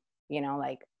filling, you know,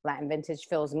 like Latin Vintage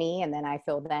fills me, and then I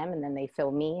fill them, and then they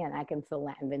fill me, and I can fill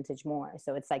Latin Vintage more.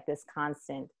 So it's like this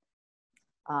constant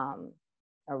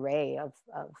array of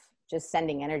just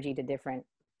sending energy to different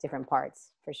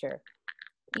parts, for sure.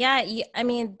 Yeah, I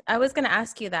mean, I was going to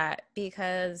ask you that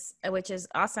because, which is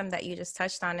awesome that you just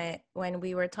touched on it when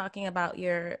we were talking about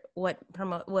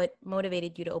what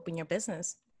motivated you to open your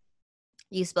business.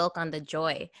 You spoke on the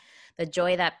joy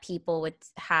that people would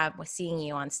have with seeing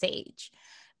you on stage.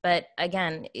 But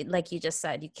again, like you just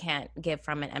said, you can't give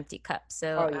from an empty cup.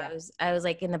 So Oh yeah. I was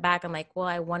like in the back, I'm like, well,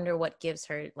 I wonder what gives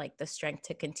her like the strength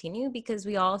to continue, because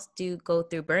we all do go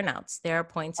through burnouts. There are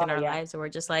points in Oh our yeah. lives where we're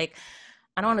just like,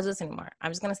 I don't want to do this anymore. I'm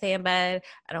just going to stay in bed.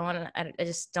 I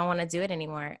just don't want to do it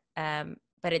anymore.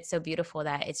 But it's so beautiful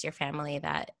that it's your family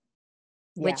that,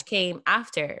 Yeah. which came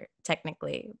after,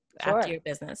 technically, after Sure. your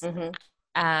business. Mm-hmm.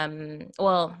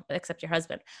 Except your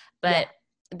husband, Yeah.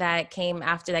 but that came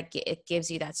after that. It gives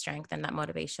you that strength and that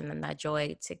motivation and that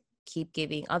joy to keep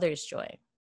giving others joy.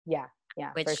 Yeah.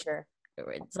 Yeah, for Which sure.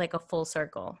 it's like a full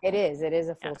circle. It is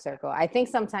a full circle. I think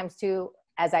sometimes too,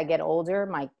 as I get older,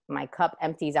 my cup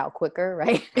empties out quicker,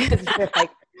 right?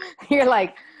 you're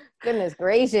like, goodness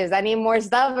gracious, I need more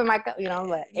stuff in my cup,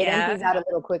 but it empties out a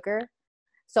little quicker.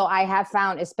 So I have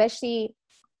found, especially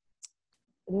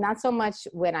not so much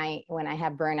when I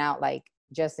have burnout, like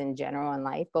just in general in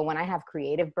life, but when I have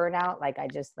creative burnout, like I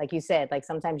just, like you said, like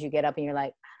sometimes you get up and you're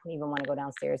like, I don't even want to go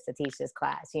downstairs to teach this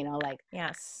class, like,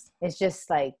 Yes. it's just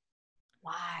like,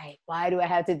 why do I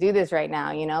have to do this right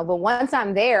now? But once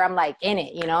I'm there, I'm like in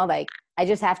it, like I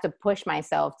just have to push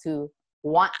myself to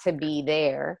want to be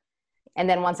there. And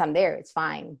then once I'm there, it's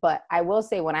fine. But I will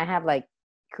say, when I have like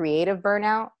creative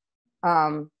burnout,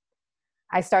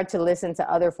 I start to listen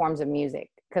to other forms of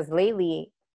music, because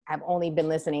lately I've only been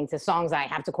listening to songs I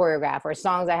have to choreograph or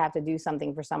songs I have to do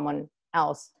something for someone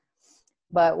else.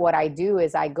 But what I do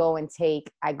is I go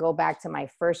back to my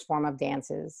first form of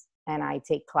dances, and I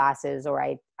take classes, or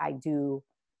I do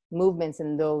movements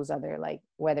in those other, like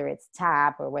whether it's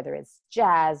tap or whether it's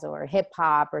jazz or hip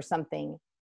hop or something.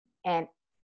 And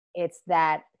it's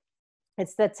the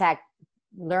tech,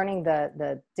 learning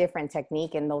the different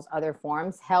technique in those other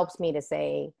forms helps me to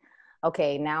say,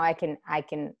 okay, now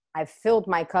I've filled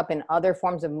my cup in other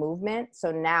forms of movement.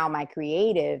 So now my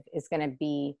creative is going to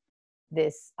be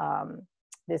this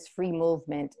free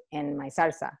movement in my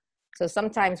salsa. So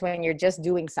sometimes when you're just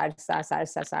doing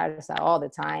salsa all the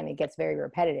time, it gets very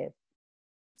repetitive.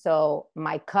 So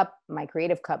my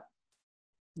creative cup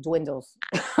dwindles.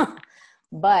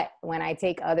 But when I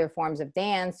take other forms of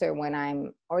dance,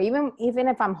 or even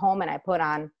if I'm home and I put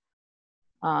on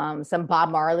some Bob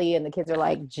Marley and the kids are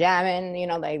like jamming,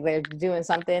 like they're doing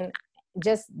something,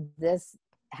 just this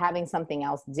having something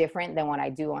else different than what I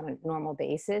do on a normal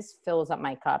basis fills up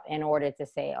my cup in order to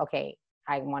say, okay,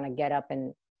 I want to get up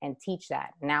and teach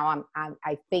that. Now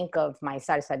I think of my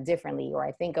salsa differently, or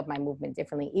I think of my movement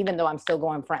differently, even though I'm still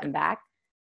going front and back.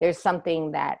 There's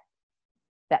something that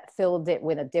filled it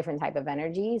with a different type of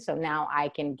energy. So now I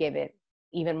can give it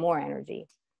even more energy.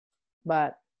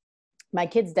 But my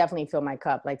kids definitely fill my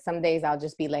cup. Like some days I'll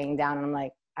just be laying down and I'm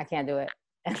like, I can't do it.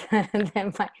 And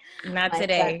then Not my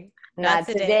today. son, not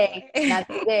today. Not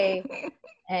today.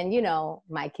 And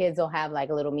my kids will have like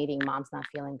a little meeting. Mom's not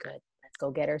feeling good. Let's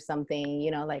go get her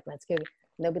something, like let's go.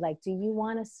 And they'll be like, do you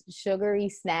want a sugary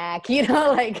snack?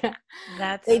 Like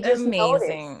That's they just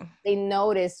amazing. They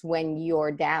notice when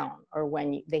you're down, or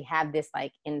when they have this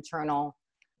like internal,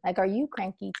 like, are you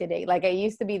cranky today? Like I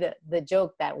used to be the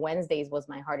joke that Wednesdays was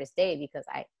my hardest day, because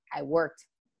I worked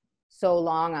so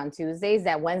long on Tuesdays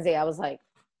that Wednesday I was like,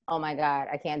 oh my God,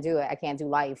 I can't do it. I can't do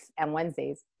life on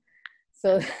Wednesdays.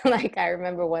 So like, I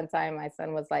remember one time my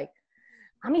son was like,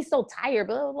 Mommy's so tired,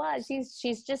 blah, blah, blah.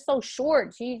 She's just so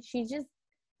short. She's just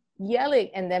yelling.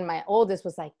 And then my oldest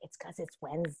was like, it's because it's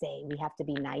Wednesday. We have to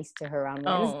be nice to her on Wednesday.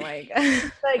 Oh my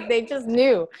God. Like they just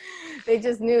knew.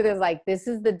 There's like, this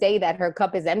is the day that her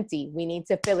cup is empty. We need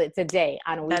to fill it today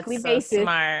on a weekly basis,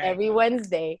 smart. every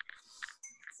Wednesday.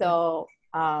 So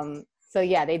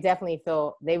yeah, they definitely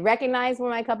they recognize when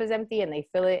my cup is empty and they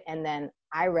fill it. And then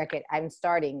I'm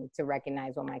starting to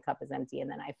recognize when my cup is empty, and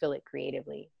then I fill it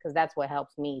creatively, because that's what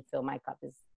helps me fill my cup,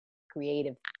 is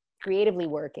creatively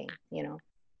working,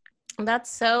 That's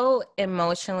so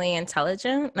emotionally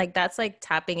intelligent. Like that's like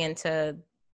tapping into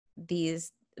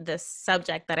this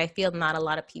subject that I feel not a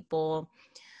lot of people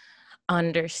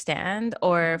understand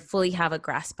or fully have a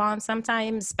grasp on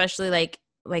sometimes, especially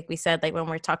like we said, like when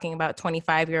we're talking about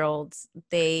 25-year-olds,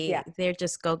 they're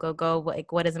just go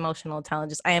like, what is emotional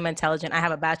intelligence? I am intelligent, I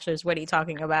have a bachelor's, what are you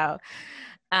talking about?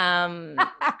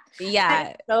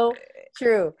 Yeah. So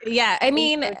true. Yeah, I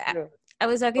mean, so true. I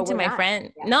was talking to my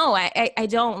friend. Yeah. No, I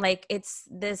don't. Like it's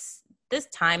this this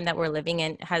time that we're living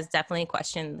in has definitely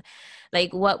questioned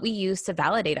like what we use to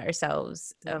validate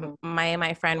ourselves.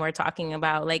 My friend were talking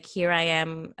about like, here I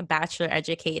am, a bachelor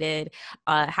educated,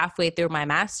 halfway through my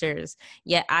master's,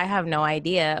 yet I have no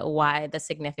idea why the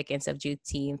significance of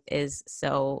Juneteenth is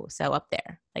so up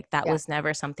there. Like that Yeah. was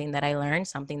never something that I learned,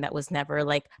 something that was never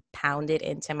like pounded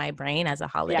into my brain as a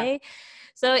holiday. Yeah.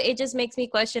 So it just makes me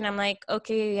question. I'm like,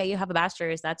 okay, yeah, you have a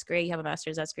bachelor's, that's great. You have a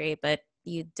master's, that's great, but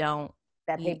you don't.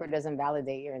 That paper doesn't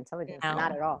validate your intelligence. No,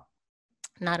 Not at all.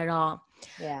 not at all.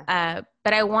 Yeah.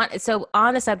 But so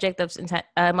on the subject of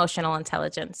emotional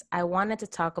intelligence, I wanted to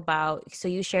talk about, so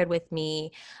you shared with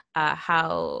me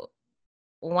how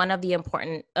one of the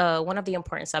important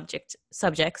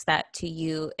subjects that to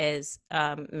you is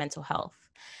mental health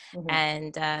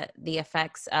and the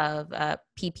effects of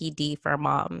PPD for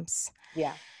moms.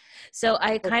 Yeah. So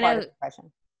I kind Postpartum of,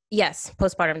 depression. yes,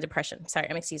 postpartum depression. Sorry,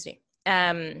 excuse me.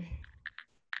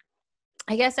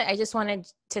 I guess I just wanted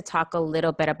to talk a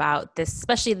little bit about this,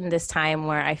 especially in this time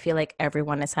where I feel like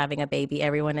everyone is having a baby.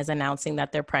 Everyone is announcing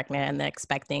that they're pregnant and they're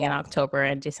expecting in October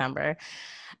and December.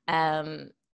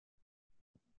 Could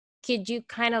you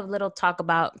kind of little talk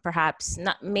about perhaps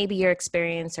not maybe your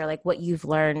experience or like what you've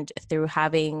learned through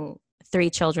having 3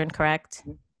 children, correct?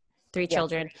 3 Yes.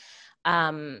 children.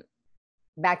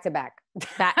 Back to back.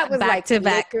 I was back like to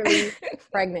back. literally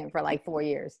pregnant for like 4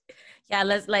 years. Yeah,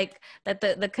 let's like that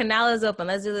the canal is open.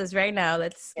 Let's do this right now.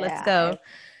 Let's go.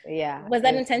 Yeah. Was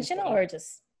that intentional or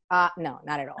just? No,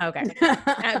 not at all. Okay.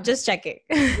 I'm just checking.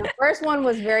 The first one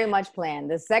was very much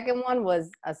planned. The second one was,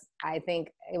 I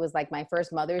think it was like my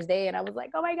first Mother's Day. And I was like,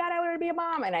 oh my God, I want to be a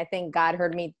mom. And I think God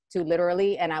heard me too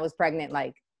literally. And I was pregnant.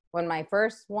 Like when my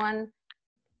first one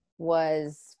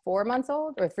was 4 months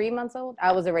old or 3 months old,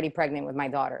 I was already pregnant with my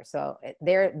daughter. So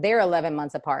they're 11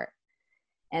 months apart.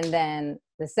 And then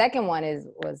the second one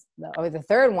the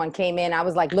third one came in. I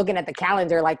was like looking at the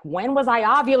calendar, like, when was I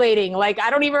ovulating? Like, I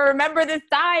don't even remember this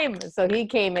time. So he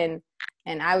came in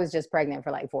and I was just pregnant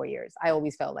for like 4 years. I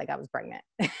always felt like I was pregnant.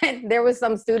 There was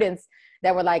some students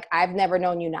that were like, I've never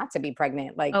known you not to be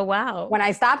pregnant. Like, oh, wow. When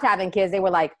I stopped having kids, they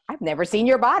were like, I've never seen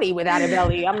your body without a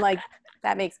belly. I'm like,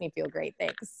 that makes me feel great.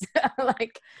 Thanks.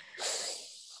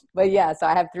 But yeah, so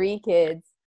I have 3 kids.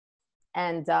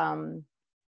 And,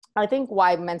 I think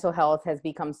why mental health has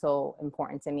become so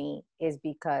important to me is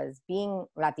because being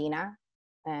Latina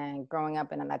and growing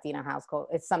up in a Latina household,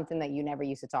 it's something that you never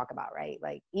used to talk about, right?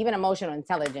 Like even emotional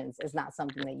intelligence is not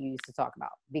something that you used to talk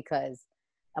about because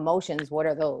emotions, what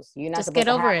are those? You're not just supposed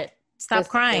get to over have it. Stop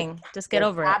crying. Just get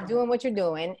over it. Stop doing what you're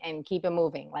doing and keep it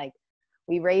moving. Like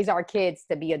we raise our kids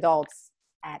to be adults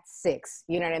at 6.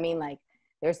 You know what I mean? Like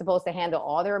they're supposed to handle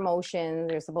all their emotions.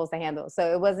 They're supposed to handle.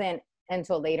 So it wasn't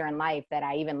until later in life that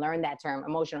I even learned that term,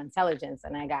 emotional intelligence.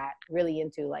 And I got really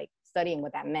into like studying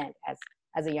what that meant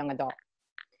as a young adult.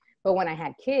 But when I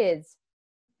had kids,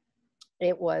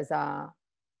 it was a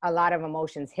lot of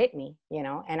emotions hit me, you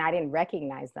know, and I didn't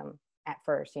recognize them at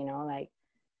first, you know, like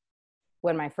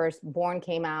when my firstborn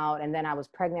came out and then I was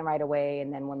pregnant right away.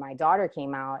 And then when my daughter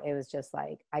came out, it was just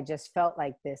like, I just felt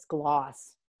like this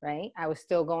gloss, right? I was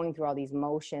still going through all these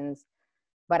emotions,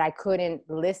 but I couldn't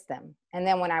list them. And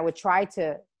then when I would try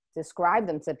to describe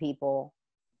them to people,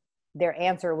 their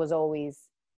answer was always,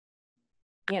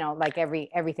 you know, like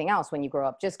everything else when you grow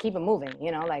up, just keep it moving,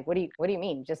 you know, like, what do you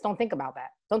mean? Just don't think about that.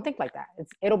 Don't think like that.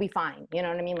 It'll be fine. You know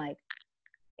what I mean? Like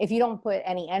if you don't put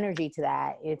any energy to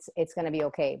that, it's going to be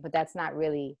okay. But that's not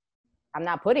really, I'm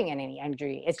not putting in any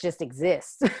energy. It just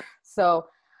exists. So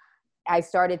I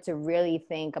started to really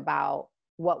think about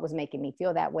what was making me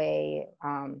feel that way.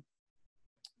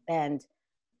 And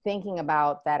thinking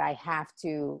about that, I have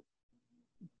to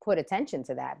put attention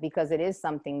to that because it is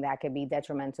something that could be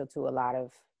detrimental to a lot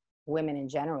of women in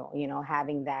general, you know,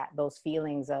 having those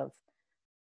feelings of,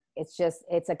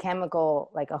 it's a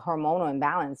chemical, like a hormonal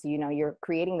imbalance, you know, you're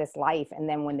creating this life. And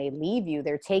then when they leave you,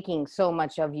 they're taking so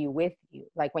much of you with you.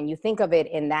 Like when you think of it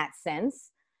in that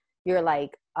sense, you're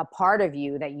like a part of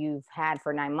you that you've had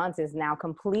for 9 months is now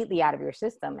completely out of your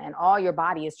system and all your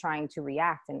body is trying to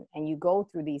react. And you go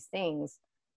through these things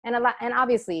and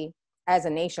obviously as a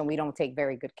nation, we don't take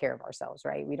very good care of ourselves,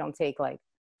 right? We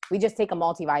just take a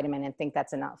multivitamin and think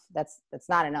that's enough. That's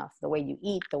not enough. The way you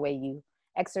eat, the way you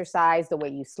exercise, the way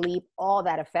you sleep, all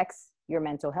that affects your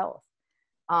mental health.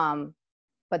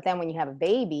 But then when you have a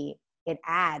baby, it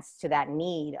adds to that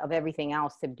need of everything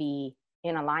else to be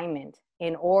in alignment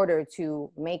in order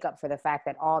to make up for the fact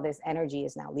that all this energy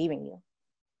is now leaving you.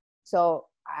 So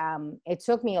it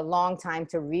took me a long time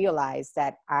to realize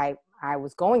that I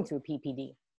was going through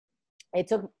PPD.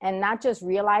 And not just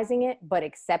realizing it, but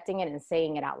accepting it and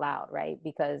saying it out loud, right?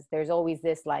 Because there's always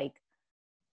this like,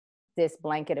 this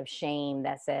blanket of shame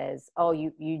that says, oh,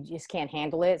 you just can't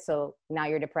handle it, so now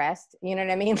you're depressed. You know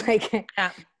what I mean? Like,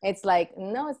 Yeah. it's like,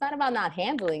 no, it's not about not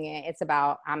handling it. It's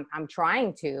about, I'm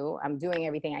doing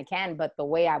everything I can, but the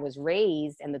way I was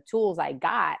raised and the tools I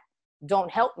got don't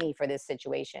help me for this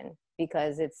situation,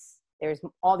 because there's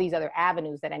all these other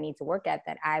avenues that I need to work at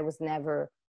that I was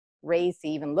never raised to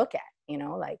even look at.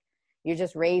 Like, you're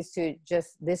just raised to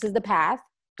this is the path.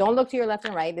 Don't look to your left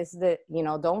and right. This is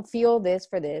don't feel this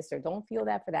for this, or don't feel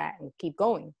that for that, and keep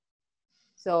going.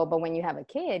 So, but when you have a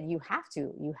kid, you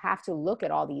have to look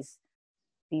at all these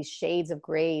shades of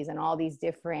grays and all these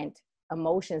different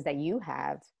emotions that you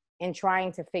have, and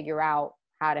trying to figure out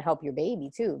how to help your baby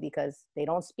too, because they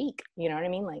don't speak. You know what I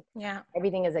mean? Like, Yeah.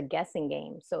 everything is a guessing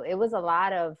game. So it was a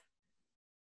lot of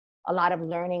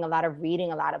learning, a lot of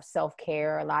reading, a lot of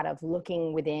self-care, a lot of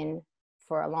looking within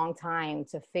for a long time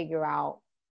to figure out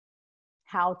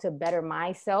how to better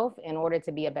myself in order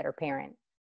to be a better parent.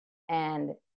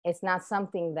 And it's not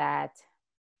something that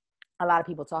a lot of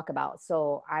people talk about.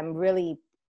 So I'm really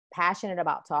passionate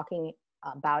about talking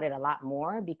about it a lot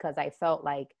more, because I felt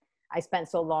like I spent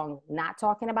so long not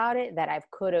talking about it that I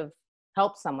could have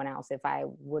helped someone else if I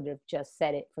would have just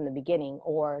said it from the beginning,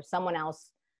 or someone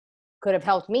else could have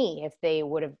helped me if they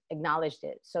would have acknowledged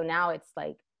it. So now it's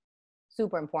like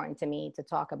super important to me to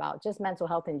talk about just mental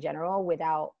health in general,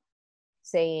 without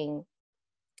saying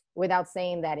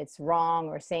that it's wrong,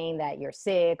 or saying that you're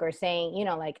sick, or saying,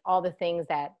 like all the things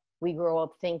that we grow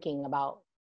up thinking about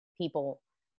people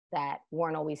that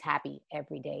weren't always happy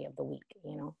every day of the week.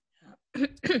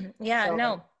 Yeah, So,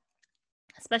 no,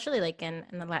 especially like in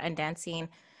the Latin dance scene,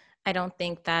 I don't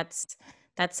think that's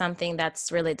something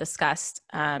that's really discussed.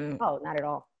 oh, not at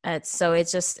all. It's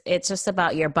just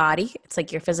about your body. It's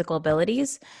like your physical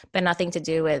abilities, but nothing to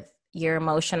do with your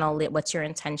emotional, what's your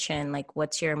intention, like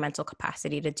what's your mental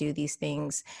capacity to do these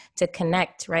things, to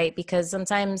connect, right? Because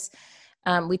sometimes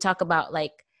we talk about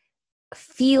like,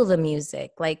 feel the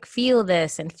music, like feel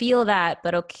this and feel that,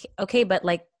 but okay, but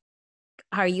like,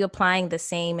 are you applying the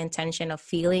same intention of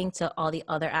feeling to all the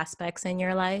other aspects in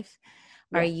your life?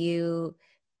 Yeah.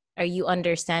 Are you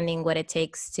understanding what it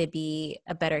takes to be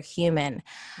a better human?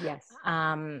 Yes.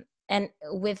 And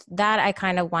with that, I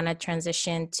kind of want to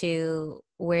transition to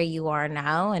where you are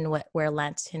now and where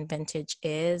Lenten Vintage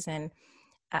is. And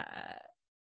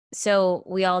so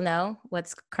we all know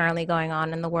what's currently going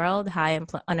on in the world: high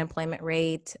unemployment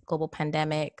rate, global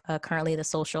pandemic, currently the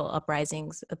social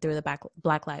uprisings through the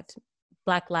Black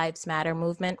Lives Matter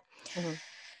movement. Mm-hmm.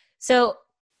 So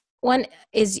one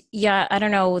is, I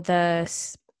don't know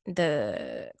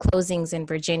the closings in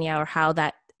Virginia, or how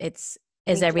that is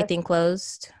everything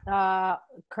closed?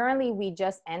 Currently, we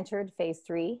just entered phase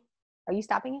 3. Are you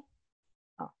stopping it?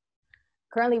 Oh,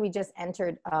 currently we just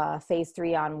entered phase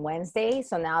 3 on Wednesday.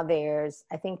 So now there's,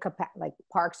 I think, like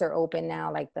parks are open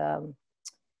now. Like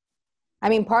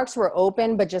parks were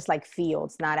open, but just like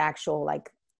fields, not actual like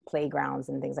playgrounds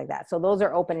and things like that. So those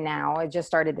are open now. It just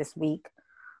started this week.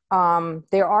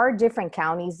 There are different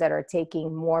counties that are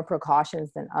taking more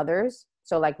precautions than others.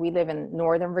 So like, we live in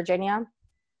Northern Virginia,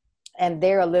 and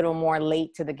they're a little more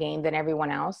late to the game than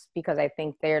everyone else, because I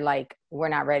think they're like, we're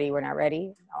not ready.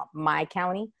 My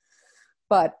county.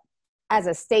 But as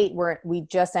a state, we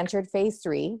just entered phase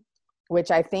 3, which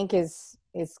I think is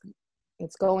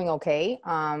it's going okay.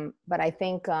 But I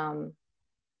think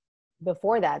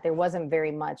before that, there wasn't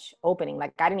very much opening.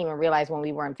 Like, I didn't even realize when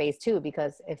we were in phase 2,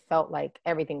 because it felt like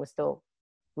everything was still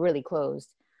really closed.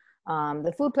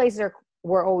 The food places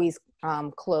were always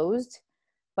closed,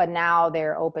 but now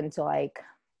they're open to like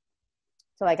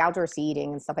outdoor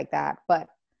seating and stuff like that. But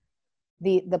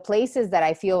the places that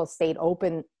I feel stayed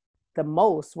open the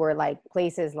most were like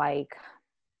places like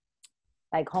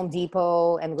Home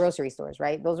Depot and grocery stores,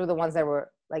 right? Those were the ones that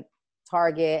were like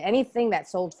Target, anything that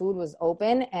sold food was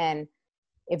open. And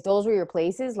if those were your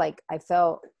places, like, I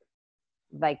felt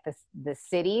like the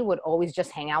city would always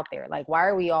just hang out there. Like, why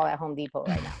are we all at Home Depot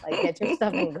right now? Like, get your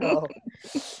stuff and go.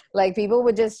 Like, people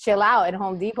would just chill out at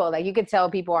Home Depot. Like, you could tell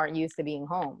people aren't used to being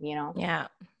home, Yeah.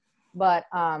 But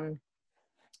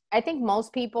I think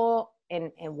most people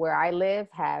in where I live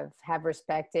have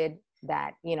respected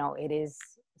that, it is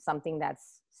something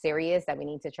that's serious, that we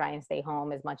need to try and stay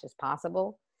home as much as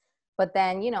possible. But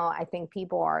then, I think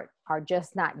people are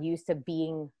just not used to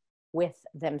being with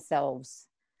themselves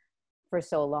for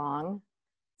so long.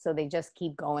 So they just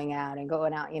keep going out, you know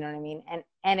what I mean?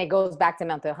 And it goes back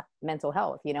to mental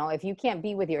health. If you can't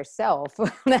be with yourself,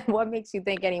 then what makes you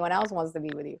think anyone else wants to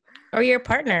be with you? Or your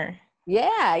partner.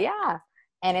 Yeah.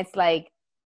 And it's like,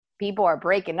 people are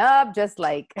breaking up, just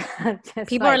like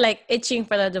people are like itching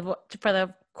for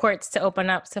the courts to open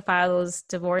up to file those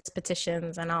divorce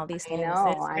petitions and all these things. It's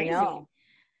I crazy. know.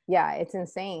 Yeah, it's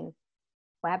insane.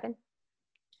 What happened?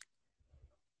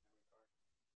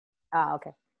 Oh,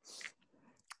 okay.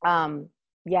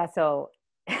 Yeah, so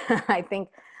I think,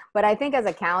 but I think as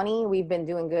a county, we've been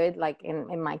doing good. Like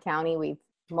in my county,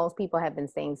 most people have been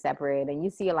staying separate, and you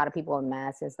see a lot of people in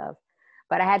masks and stuff.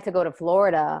 But I had to go to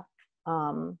Florida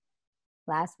um,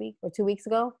 last week or 2 weeks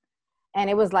ago, and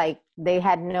it was like they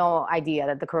had no idea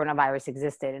that the coronavirus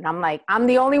existed. And I'm like, I'm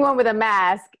the only one with a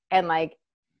mask, and like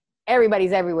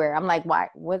everybody's everywhere. I'm like, why?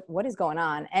 What is going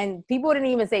on? And people didn't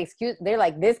even say excuse. They're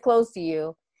like this close to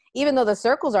you, even though the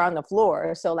circles are on the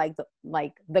floor. So like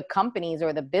the companies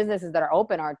or the businesses that are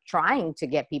open are trying to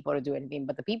get people to do anything,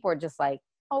 but the people are just like,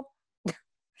 oh.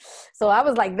 So I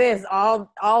was like this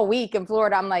all week in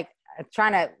Florida. I'm like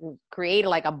trying to create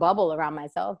like a bubble around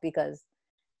myself because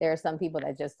there are some people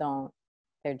that just don't.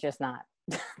 They're just not.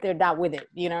 They're not with it.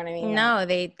 You know what I mean? Like, No,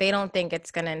 they don't think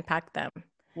it's going to impact them.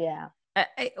 yeah.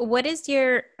 What is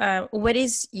your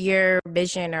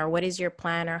vision, or what is your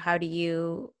plan, or how do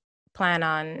you plan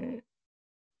on,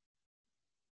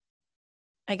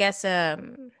 I guess,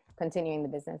 Continuing the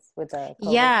business with the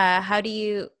COVID. yeah, how do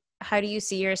you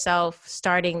see yourself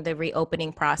starting the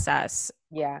reopening process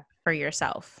Yeah. for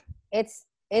yourself? It's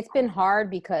been hard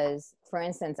because, for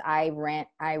instance, I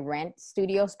rent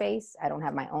studio space. I don't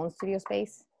have my own studio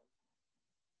space.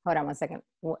 Hold on one second.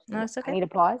 No, it's I okay. need to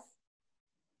pause.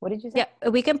 What did you say? Yeah,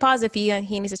 we can pause if he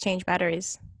needs to change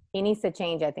batteries. He needs to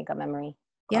change, I think, a memory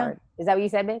Yeah. card. Is that what you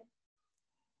said, babe?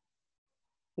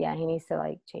 Yeah, he needs to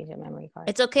like change a memory card.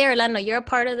 It's okay, Orlando. You're a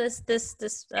part of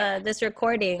this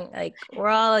recording. Like, we're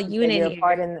all a He said unit you're a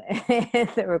part here. in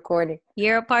the recording.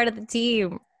 You're a part of the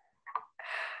team.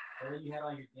 You had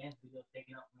all your dance videos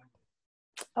taken up memory.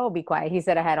 Oh, be quiet. He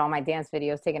said I had all my dance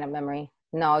videos taken up memory.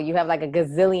 No, you have like a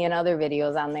gazillion other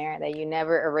videos on there that you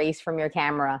never erase from your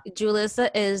camera. Julissa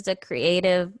is the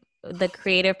creative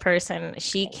person.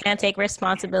 She can't take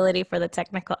responsibility for the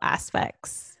technical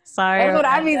aspects. Sorry, That's what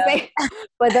I be Orlando. saying.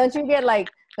 But don't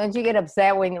you get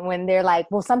upset when they're like,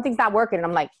 well, something's not working? And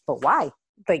I'm like, but why?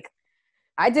 Like,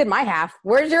 I did my half.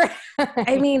 Where's your?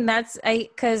 I mean, that's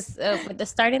because with the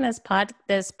starting this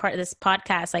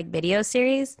podcast like video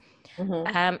series.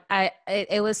 Mhm.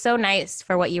 It was so nice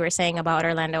for what you were saying about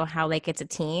Orlando, how like it's a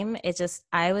team.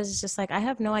 I was just like, I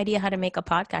have no idea how to make a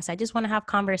podcast. I just want to have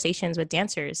conversations with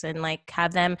dancers and like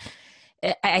have them.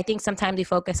 I think sometimes we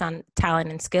focus on talent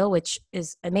and skill, which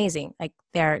is amazing. Like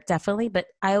they're definitely, but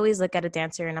I always look at a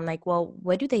dancer and I'm like, well,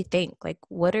 what do they think? Like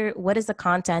what is the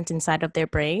content inside of their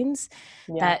brains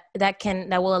Yeah, that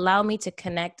will allow me to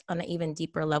connect on an even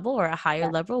deeper level or a higher yeah,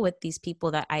 level with these people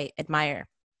that I admire.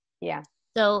 yeah.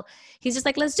 So he's just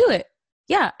like, let's do it.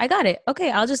 Yeah, I got it.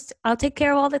 Okay, I'll take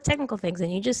care of all the technical things,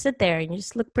 and you just sit there and you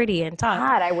just look pretty and talk.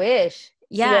 God, I wish.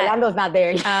 See, Yeah. Orlando's not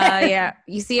there yet. Yeah.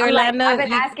 You see I'm like, Orlando. I've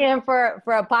been asking him for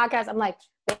a podcast. I'm like,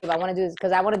 babe, I want to do this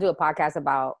because I want to do a podcast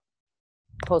about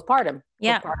postpartum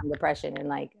Yeah. depression, and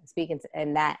like speaking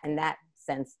in that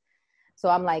sense. So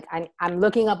I'm like, I'm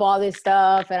looking up all this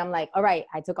stuff, and I'm like, all right,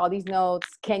 I took all these notes.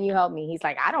 Can you help me? He's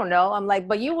like, I don't know. I'm like,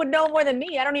 but you would know more than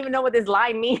me. I don't even know what this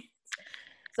line means.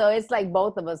 So it's like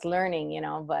both of us learning,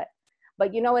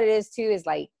 but you know what it is too, is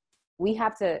like, we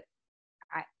have to,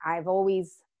 I've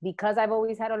always, because I've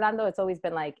always had Orlando, it's always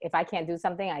been like, if I can't do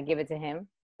something, I give it to him.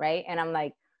 Right. And I'm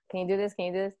like, can you do this? Can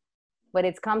you do this? But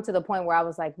it's come to the point where I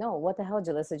was like, no, what the hell,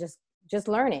 Julissa, just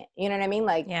learn it. You know what I mean?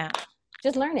 Like, Yeah.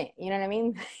 just learn it. You know what I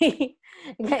mean?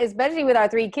 Especially with our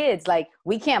 3 kids, like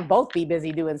we can't both be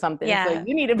busy doing something. Yeah. So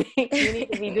you need to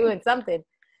be doing something.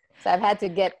 So I've had to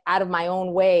get out of my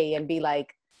own way and be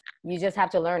like, you just have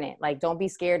to learn it. Like, don't be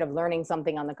scared of learning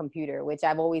something on the computer, which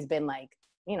I've always been like,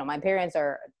 my parents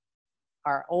are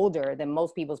older than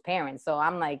most people's parents. So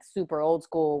I'm like super old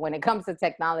school when it comes to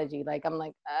technology. Like, I'm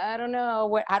like, I don't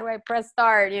know, how do I press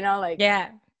start? Like, Yeah.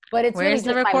 but it's Where's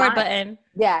really the just my record mind. button?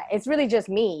 Yeah, it's really just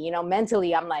me,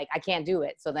 mentally I'm like, I can't do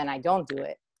it. So then I don't do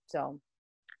it. So,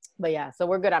 but yeah, so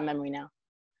we're good on memory now.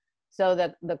 So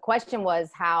the question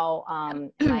was, how am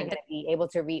I going to be able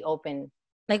to reopen?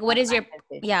 Like, what is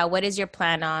business? what is your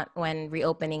plan on when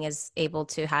reopening is able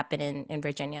to happen in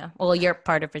Virginia? Well, you're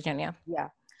part of Virginia. Yeah.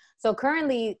 So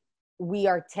currently we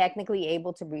are technically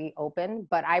able to reopen,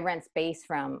 but I rent space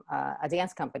from a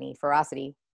dance company,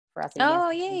 Ferocity. Oh, Dance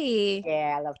Company. yay.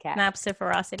 Yeah, I love cats. Snaps to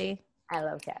ferocity. I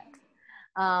love cats.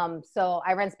 So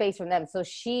I rent space from them. So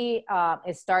she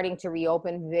is starting to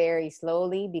reopen very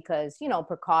slowly because,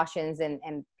 precautions and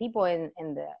people in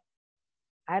the,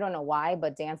 I don't know why,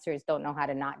 but dancers don't know how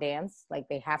to not dance. Like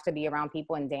they have to be around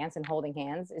people and dance and holding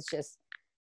hands. It's just,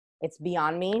 it's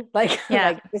beyond me. Like,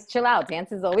 Yeah. like just chill out.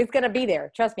 Dance is always going to be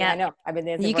there. Trust me. Yeah. I know. I've been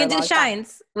dancing You for a can do long time.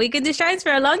 shines. We could do shines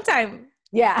for a long time.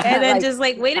 Yeah. And then like, just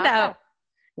like wait it out.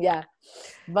 Yeah.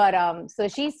 But so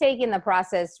she's taking the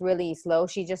process really slow.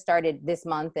 She just started this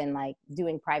month and like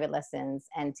doing private lessons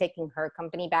and taking her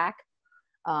company back.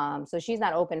 So she's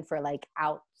not open for like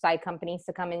outside companies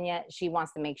to come in yet. She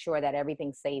wants to make sure that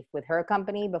everything's safe with her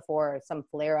company before some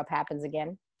flare up happens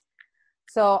again.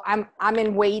 So I'm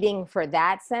in waiting for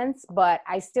that sense, but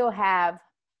I still have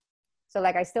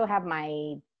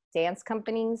my dance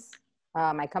companies,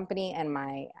 my company, and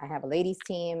I have a ladies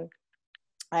team.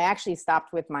 I actually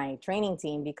stopped with my training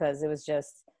team because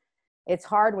it's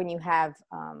hard when you have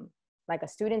like a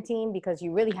student team, because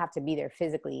you really have to be there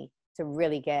physically to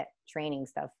really get training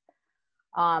stuff.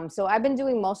 So I've been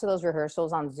doing most of those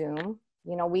rehearsals on Zoom,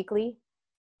 weekly,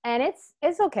 and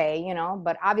it's okay,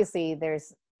 but obviously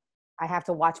I have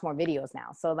to watch more videos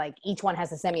now. So like each one has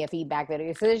to send me a feedback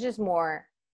video. So there's just more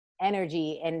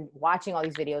energy in watching all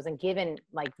these videos and giving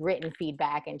like written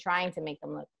feedback and trying to make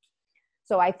them look.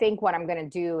 So I think what I'm going to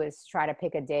do is try to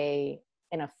pick a day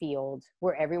in a field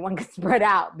where everyone can spread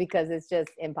out, because it's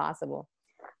just impossible.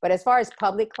 But as far as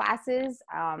public classes,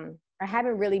 I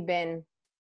haven't really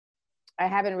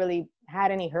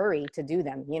had any hurry to do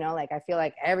them. Like I feel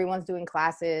like everyone's doing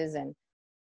classes, and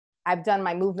I've done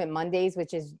my Movement Mondays,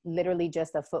 which is literally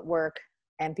just a footwork.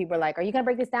 And people are like, are you going to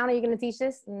break this down? Are you going to teach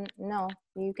this? No,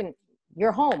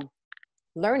 you're home.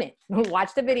 Learn it.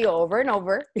 Watch the video over and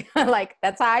over. Like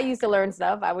that's how I used to learn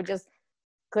stuff. I would just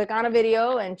click on a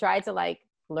video and try to like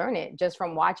learn it just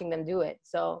from watching them do it.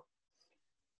 So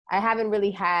I haven't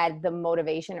really had the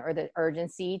motivation or the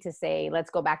urgency to say, let's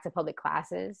go back to public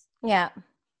classes. Yeah.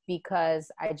 Because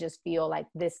I just feel like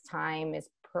this time is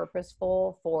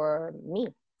purposeful for me,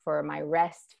 for my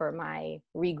rest, for my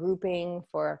regrouping,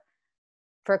 for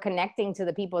connecting to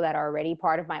the people that are already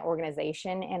part of my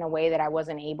organization in a way that I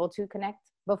wasn't able to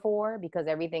connect before, because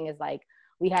everything is like,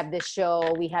 we have this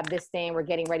show, we have this thing, we're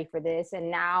getting ready for this. And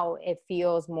now it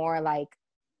feels more like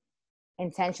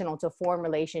intentional to form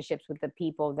relationships with the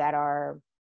people that are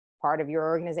part of your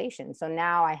organization. So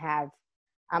now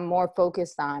I'm more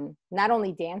focused on not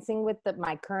only dancing with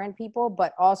my current people,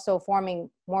 but also forming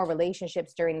more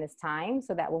relationships during this time,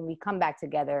 so that when we come back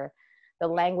together, the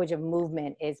language of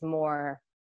movement is more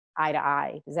eye to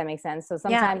eye. Does that make sense? So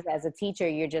sometimes as a teacher,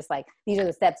 you're just like, these are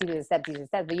the steps, these are the steps, these are the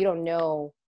steps, but you don't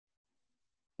know,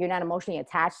 you're not emotionally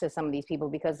attached to some of these people,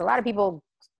 because a lot of people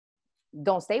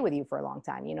don't stay with you for a long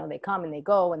time. They come and they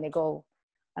go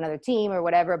another team or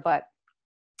whatever, but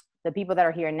the people that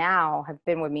are here now have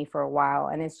been with me for a while.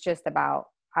 And it's just about,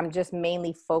 I'm just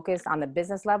mainly focused on the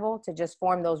business level to just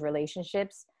form those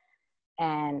relationships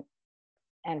and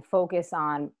focus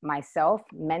on myself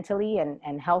mentally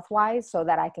and health wise, so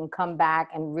that I can come back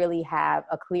and really have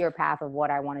a clear path of what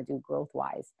I want to do growth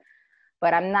wise.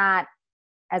 But I'm not,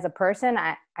 as a person,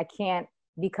 I can't,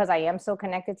 because I am so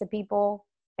connected to people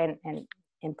and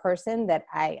in person, that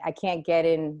I can't get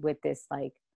in with this,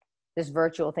 like this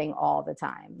virtual thing all the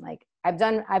time. Like I've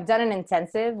done an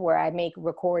intensive where I make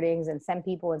recordings and send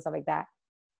people and stuff like that.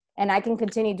 And I can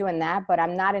continue doing that, but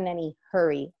I'm not in any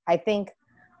hurry. I think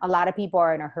a lot of people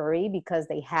are in a hurry because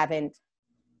they haven't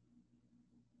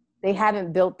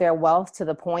built their wealth to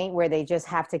the point where they just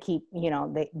have to keep,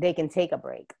 they can take a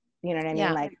break. You know what I mean?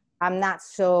 Yeah. Like I'm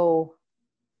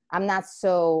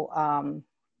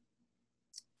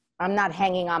not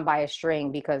hanging on by a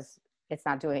string because it's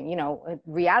not doing,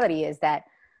 reality is that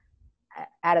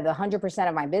out of the 100%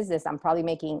 of my business, I'm probably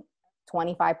making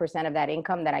 25% of that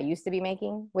income that I used to be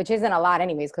making, which isn't a lot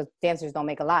anyways, because dancers don't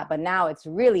make a lot, but now it's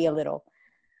really a little.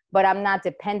 But I'm not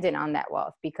dependent on that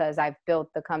wealth, because I've built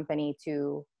the company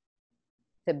to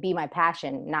be my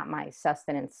passion, not my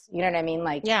sustenance. You know what I mean?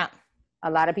 Like, yeah,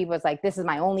 a lot of people, it's like, this is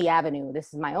my only avenue.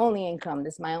 This is my only income.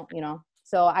 This is my own,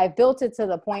 So I built it to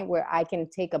the point where I can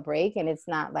take a break and it's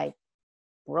not like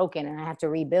broken and I have to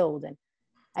rebuild. And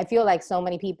I feel like so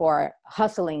many people are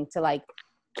hustling to like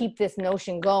keep this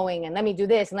notion going and let me do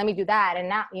this and let me do that. And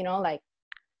now, like,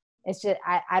 it's just,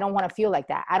 I don't want to feel like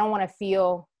that. I don't want to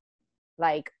feel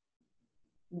like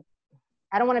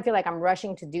I'm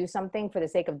rushing to do something for the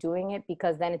sake of doing it,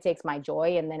 because then it takes my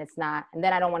joy and then it's not, and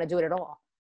then I don't want to do it at all.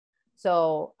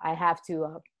 So I have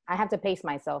to pace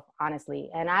myself, honestly.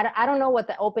 And I don't know what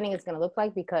the opening is going to look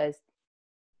like, because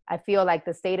I feel like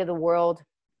the state of the world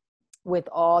with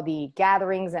all the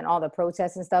gatherings and all the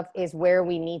protests and stuff is where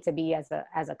we need to be as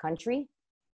a country.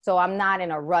 So I'm not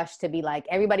in a rush to be like,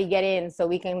 everybody get in so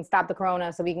we can stop the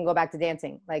corona so we can go back to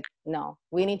dancing. Like, no,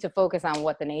 we need to focus on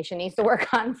what the nation needs to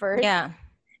work on first. Yeah.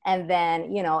 And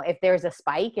then, you know, if there's a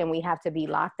spike and we have to be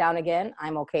locked down again,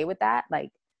 I'm okay with that.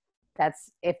 Like,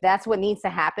 if that's what needs to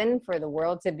happen for the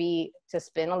world to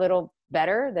spin a little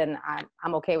better, then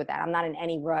I'm okay with that. I'm not in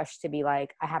any rush to be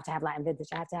like, I have to have Latin vintage.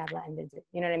 I have to have Latin vintage.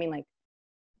 You know what I mean? Like,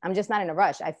 I'm just not in a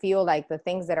rush. I feel like the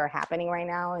things that are happening right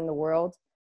now in the world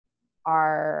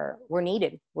we're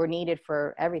needed. We're needed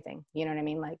for everything. You know what I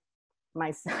mean? Like,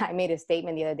 I made a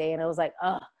statement the other day and it was like,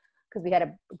 because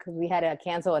we had to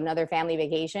cancel another family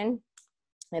vacation.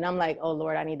 And I'm like, oh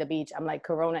Lord, I need the beach. I'm like,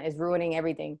 Corona is ruining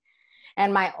everything.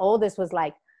 And my oldest was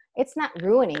like, it's not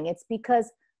ruining. It's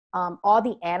because all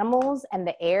the animals and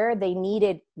the air, they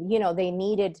needed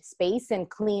space and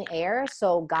clean air.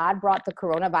 So God brought the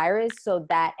coronavirus so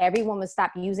that everyone would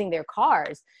stop using their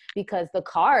cars, because the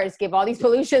cars give all these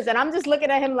pollutions. And I'm just looking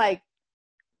at him like,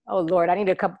 oh Lord, I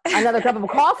need another cup of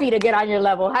coffee to get on your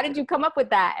level. How did you come up with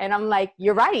that? And I'm like,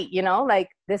 you're right. You know, like,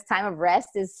 this time of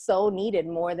rest is so needed,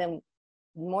 more than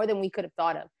we could have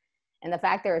thought of. And the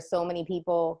fact there are so many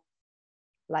people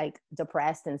like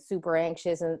depressed and super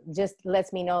anxious, and just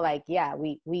lets me know, like, yeah,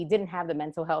 we didn't have the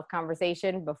mental health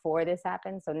conversation before this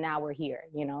happened. So now we're here,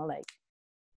 you know, like,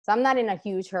 so I'm not in a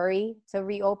huge hurry to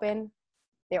reopen.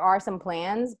 There are some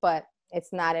plans, but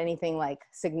it's not anything like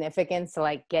significant to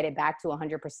like get it back to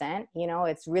 100%. You know,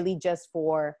 it's really just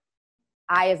for,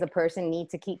 I as a person need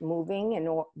to keep moving,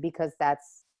 and because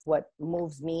that's what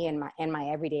moves me in my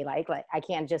everyday life. Like, I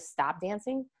can't just stop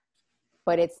dancing,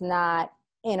 but it's not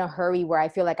in a hurry where I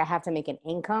feel like I have to make an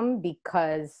income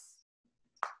because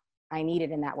I need it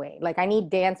in that way. Like, I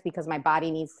need dance because my body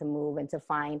needs to move and to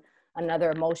find another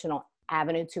emotional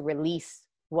avenue to release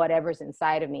whatever's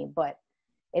inside of me. But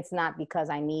it's not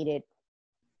because I need it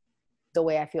the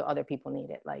way I feel other people need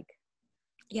it. Like,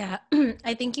 yeah,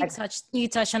 I think you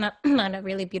touched on on a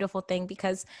really beautiful thing,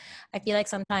 because I feel like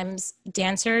sometimes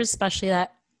dancers, especially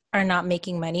that are not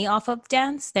making money off of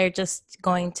dance, they're just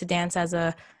going to dance as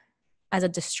a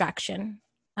distraction,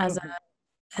 as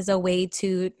a way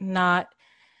to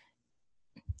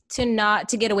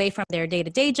get away from their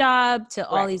day-to-day job, to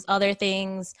all these other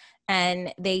things,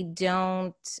 and they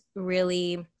don't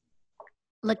really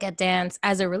look at dance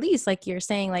as a release, like you're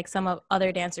saying, like some of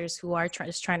other dancers who are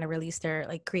just trying to release their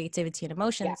like creativity and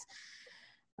emotions.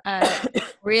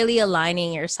 Really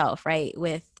aligning yourself, right,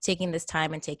 with taking this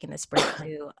time and taking this break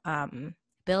to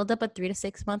build up a 3 to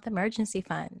 6 month emergency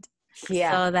fund.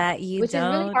 Yeah. So that you which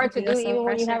don't is really hard to do so even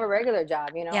when you pressure. have a regular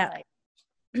job, you know? Yeah.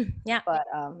 Like, yeah. But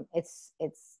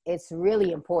it's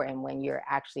really important when you're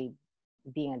actually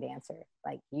being a dancer.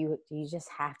 Like, you just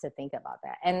have to think about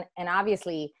that. And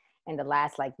obviously in the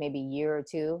last like maybe year or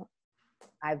two,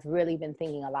 I've really been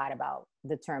thinking a lot about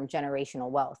the term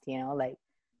generational wealth, you know, like,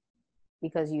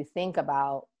 because you think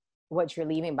about what you're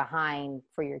leaving behind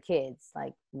for your kids.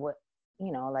 Like, what,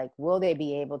 you know, like, will they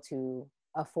be able to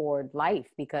afford life?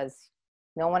 Because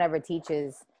no one ever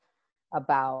teaches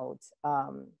about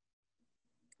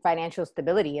financial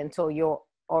stability until you're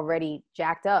already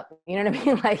jacked up. You know what I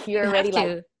mean? Like, you're already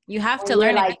like, you have to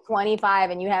learn like 25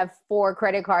 and you have 4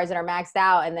 credit cards that are maxed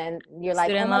out, and then you're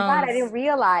like, oh my God, I didn't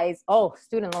realize. Oh,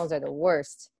 student loans are the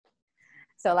worst.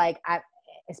 So like,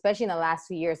 especially in the last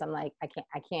 2 years, I'm like, I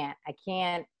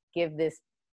can't give this,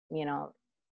 you know,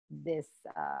 this,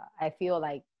 I feel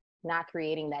like not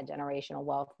creating that generational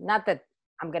wealth. Not that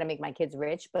I'm going to make my kids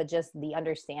rich, but just the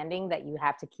understanding that you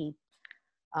have to keep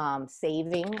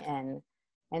saving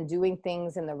and doing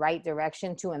things in the right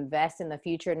direction to invest in the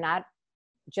future, not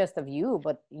just of you,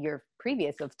 but your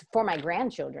for my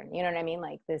grandchildren. You know what I mean?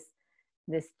 Like, this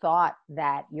thought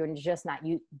that you're just not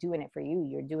doing it for you,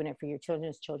 you're doing it for your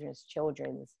children's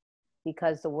children's,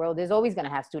 because the world is always going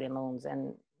to have student loans,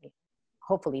 and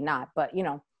hopefully not, but you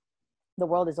know, the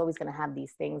world is always going to have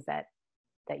these things that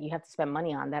you have to spend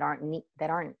money on that aren't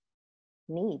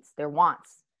needs, they're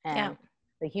wants. And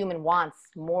the human wants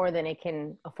more than it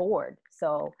can afford.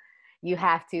 So you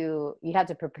have to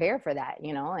prepare for that,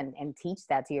 you know, and teach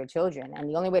that to your children. And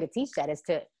the only way to teach that is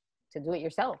to do it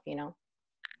yourself, you know.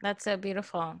 That's so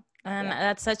beautiful. And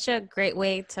that's such a great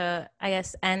way to, I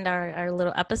guess, end our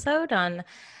little episode on,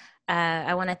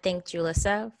 I want to thank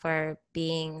Julissa for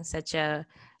being such a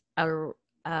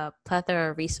plethora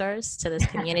of resource to this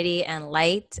community and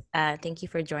light. Thank you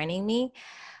for joining me.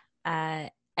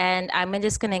 And I'm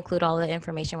just going to include all the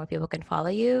information where people can follow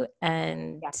you,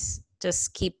 and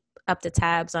just keep up the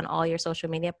tabs on all your social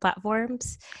media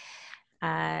platforms.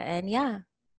 And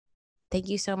thank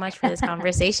you so much for this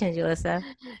conversation, Julissa.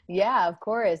 Yeah, of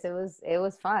course. It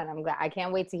was fun. I'm glad. I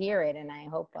can't wait to hear it. And I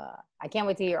hope, I can't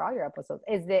wait to hear all your episodes.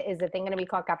 Is the thing going to be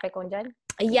called Café con Jen?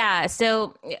 Yeah.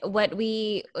 So what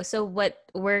I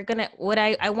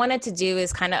wanted to do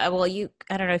is kind of, well,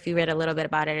 I don't know if you read a little bit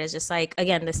about it. It's just like,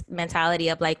 again, this mentality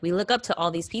of like, we look up to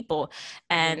all these people.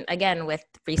 And again, with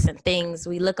recent things,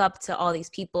 we look up to all these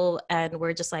people and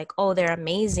we're just like, oh, they're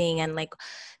amazing. And like,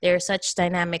 they're such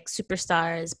dynamic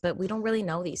superstars, but we don't really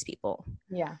know these people.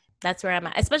 Yeah. That's where I'm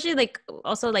at, especially like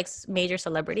also like major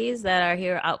celebrities that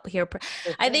are out here.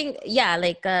 Sure. I think, yeah,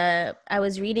 like I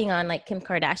was reading on like Kim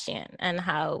Kardashian and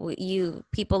how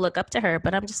people look up to her,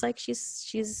 but I'm just like,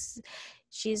 she's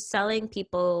selling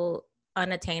people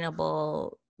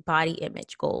unattainable body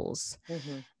image goals.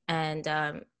 And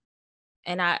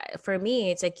for me,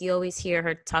 it's like you always hear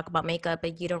her talk about makeup,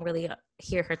 but you don't really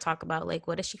hear her talk about like,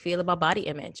 what does she feel about body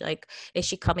image? Like, is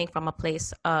she coming from a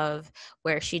place of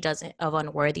where she doesn't, of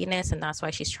unworthiness, and that's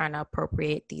why she's trying to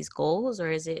appropriate these goals?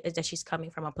 Or is that she's coming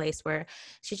from a place where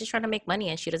she's just trying to make money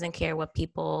and she doesn't care what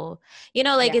people,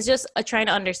 like, it's just trying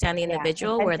to understand the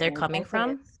individual, where they're coming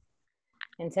from.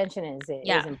 Intention is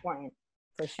important.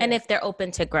 Sure. And if they're open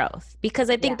to growth,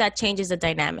 because I think that changes the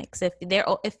dynamics.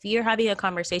 If you're having a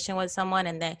conversation with someone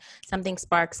and then something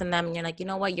sparks in them and you're like, you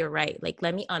know what, you're right. Like,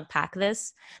 let me unpack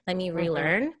this, let me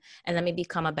relearn, and let me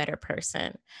become a better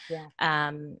person.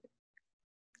 Yeah.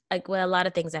 Like, well, a lot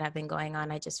of things that have been going on,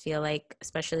 I just feel like,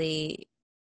 especially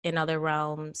in other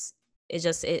realms,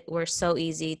 we're so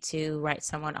easy to write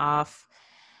someone off.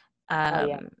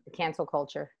 The cancel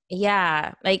culture.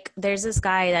 Yeah, like there's this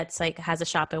guy that's like has a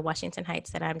shop in Washington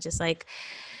Heights that I'm just like,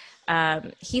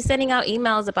 he's sending out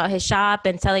emails about his shop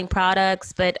and selling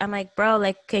products, but I'm like, bro,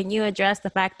 like, can you address the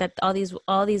fact that all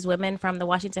these women from the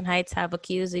Washington Heights have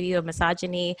accused you of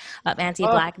misogyny, of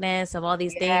anti-blackness, of all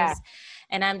these things?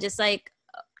 And I'm just like,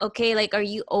 okay, like, are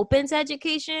you open to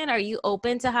education? Are you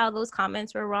open to how those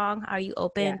comments were wrong? Are you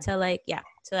open to like,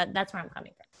 so that's where I'm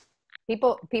coming from.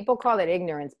 People call it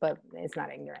ignorance, but it's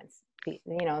not ignorance.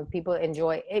 People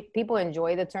enjoy it. People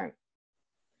enjoy the term.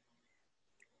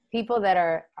 People that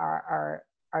are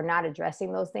not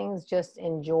addressing those things just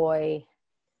enjoy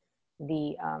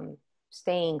the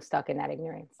staying stuck in that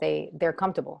ignorance. They're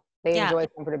comfortable. They enjoy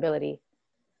comfortability.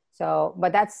 So,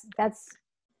 but that's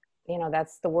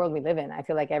the world we live in. I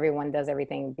feel like everyone does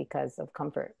everything because of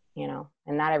comfort, and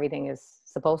not everything is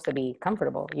supposed to be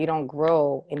comfortable. You don't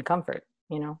grow in comfort,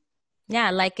 Yeah,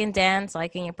 like in dance,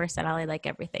 like in your personality, like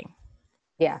everything.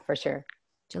 Yeah, for sure.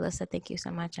 Julissa, thank you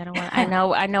so much. I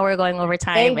know we're going over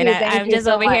time, and I'm just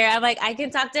over here. I'm like, I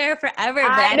can talk to her forever,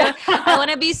 but I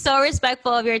want to be so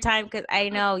respectful of your time, because I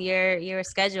know your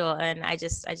schedule, and I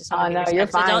just want to be respectful. You're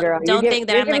fine, so girl. Don't think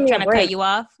that I'm like trying to cut you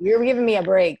off. You're giving me a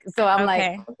break, so I'm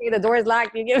like, okay, the door is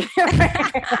locked. You give me a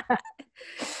break.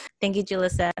 Thank you,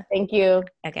 Julissa. Thank you.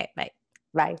 Okay, bye.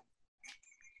 Bye.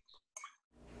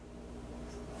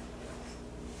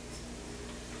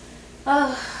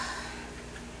 Oh,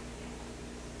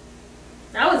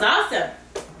 that was awesome.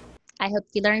 I hope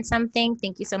you learned something.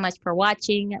 Thank you so much for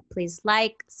watching. Please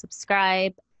like,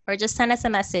 subscribe, or just send us a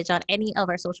message on any of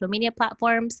our social media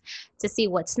platforms to see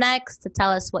what's next, to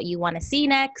tell us what you want to see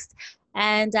next.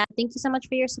 And thank you so much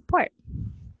for your support.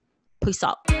 Peace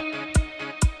out.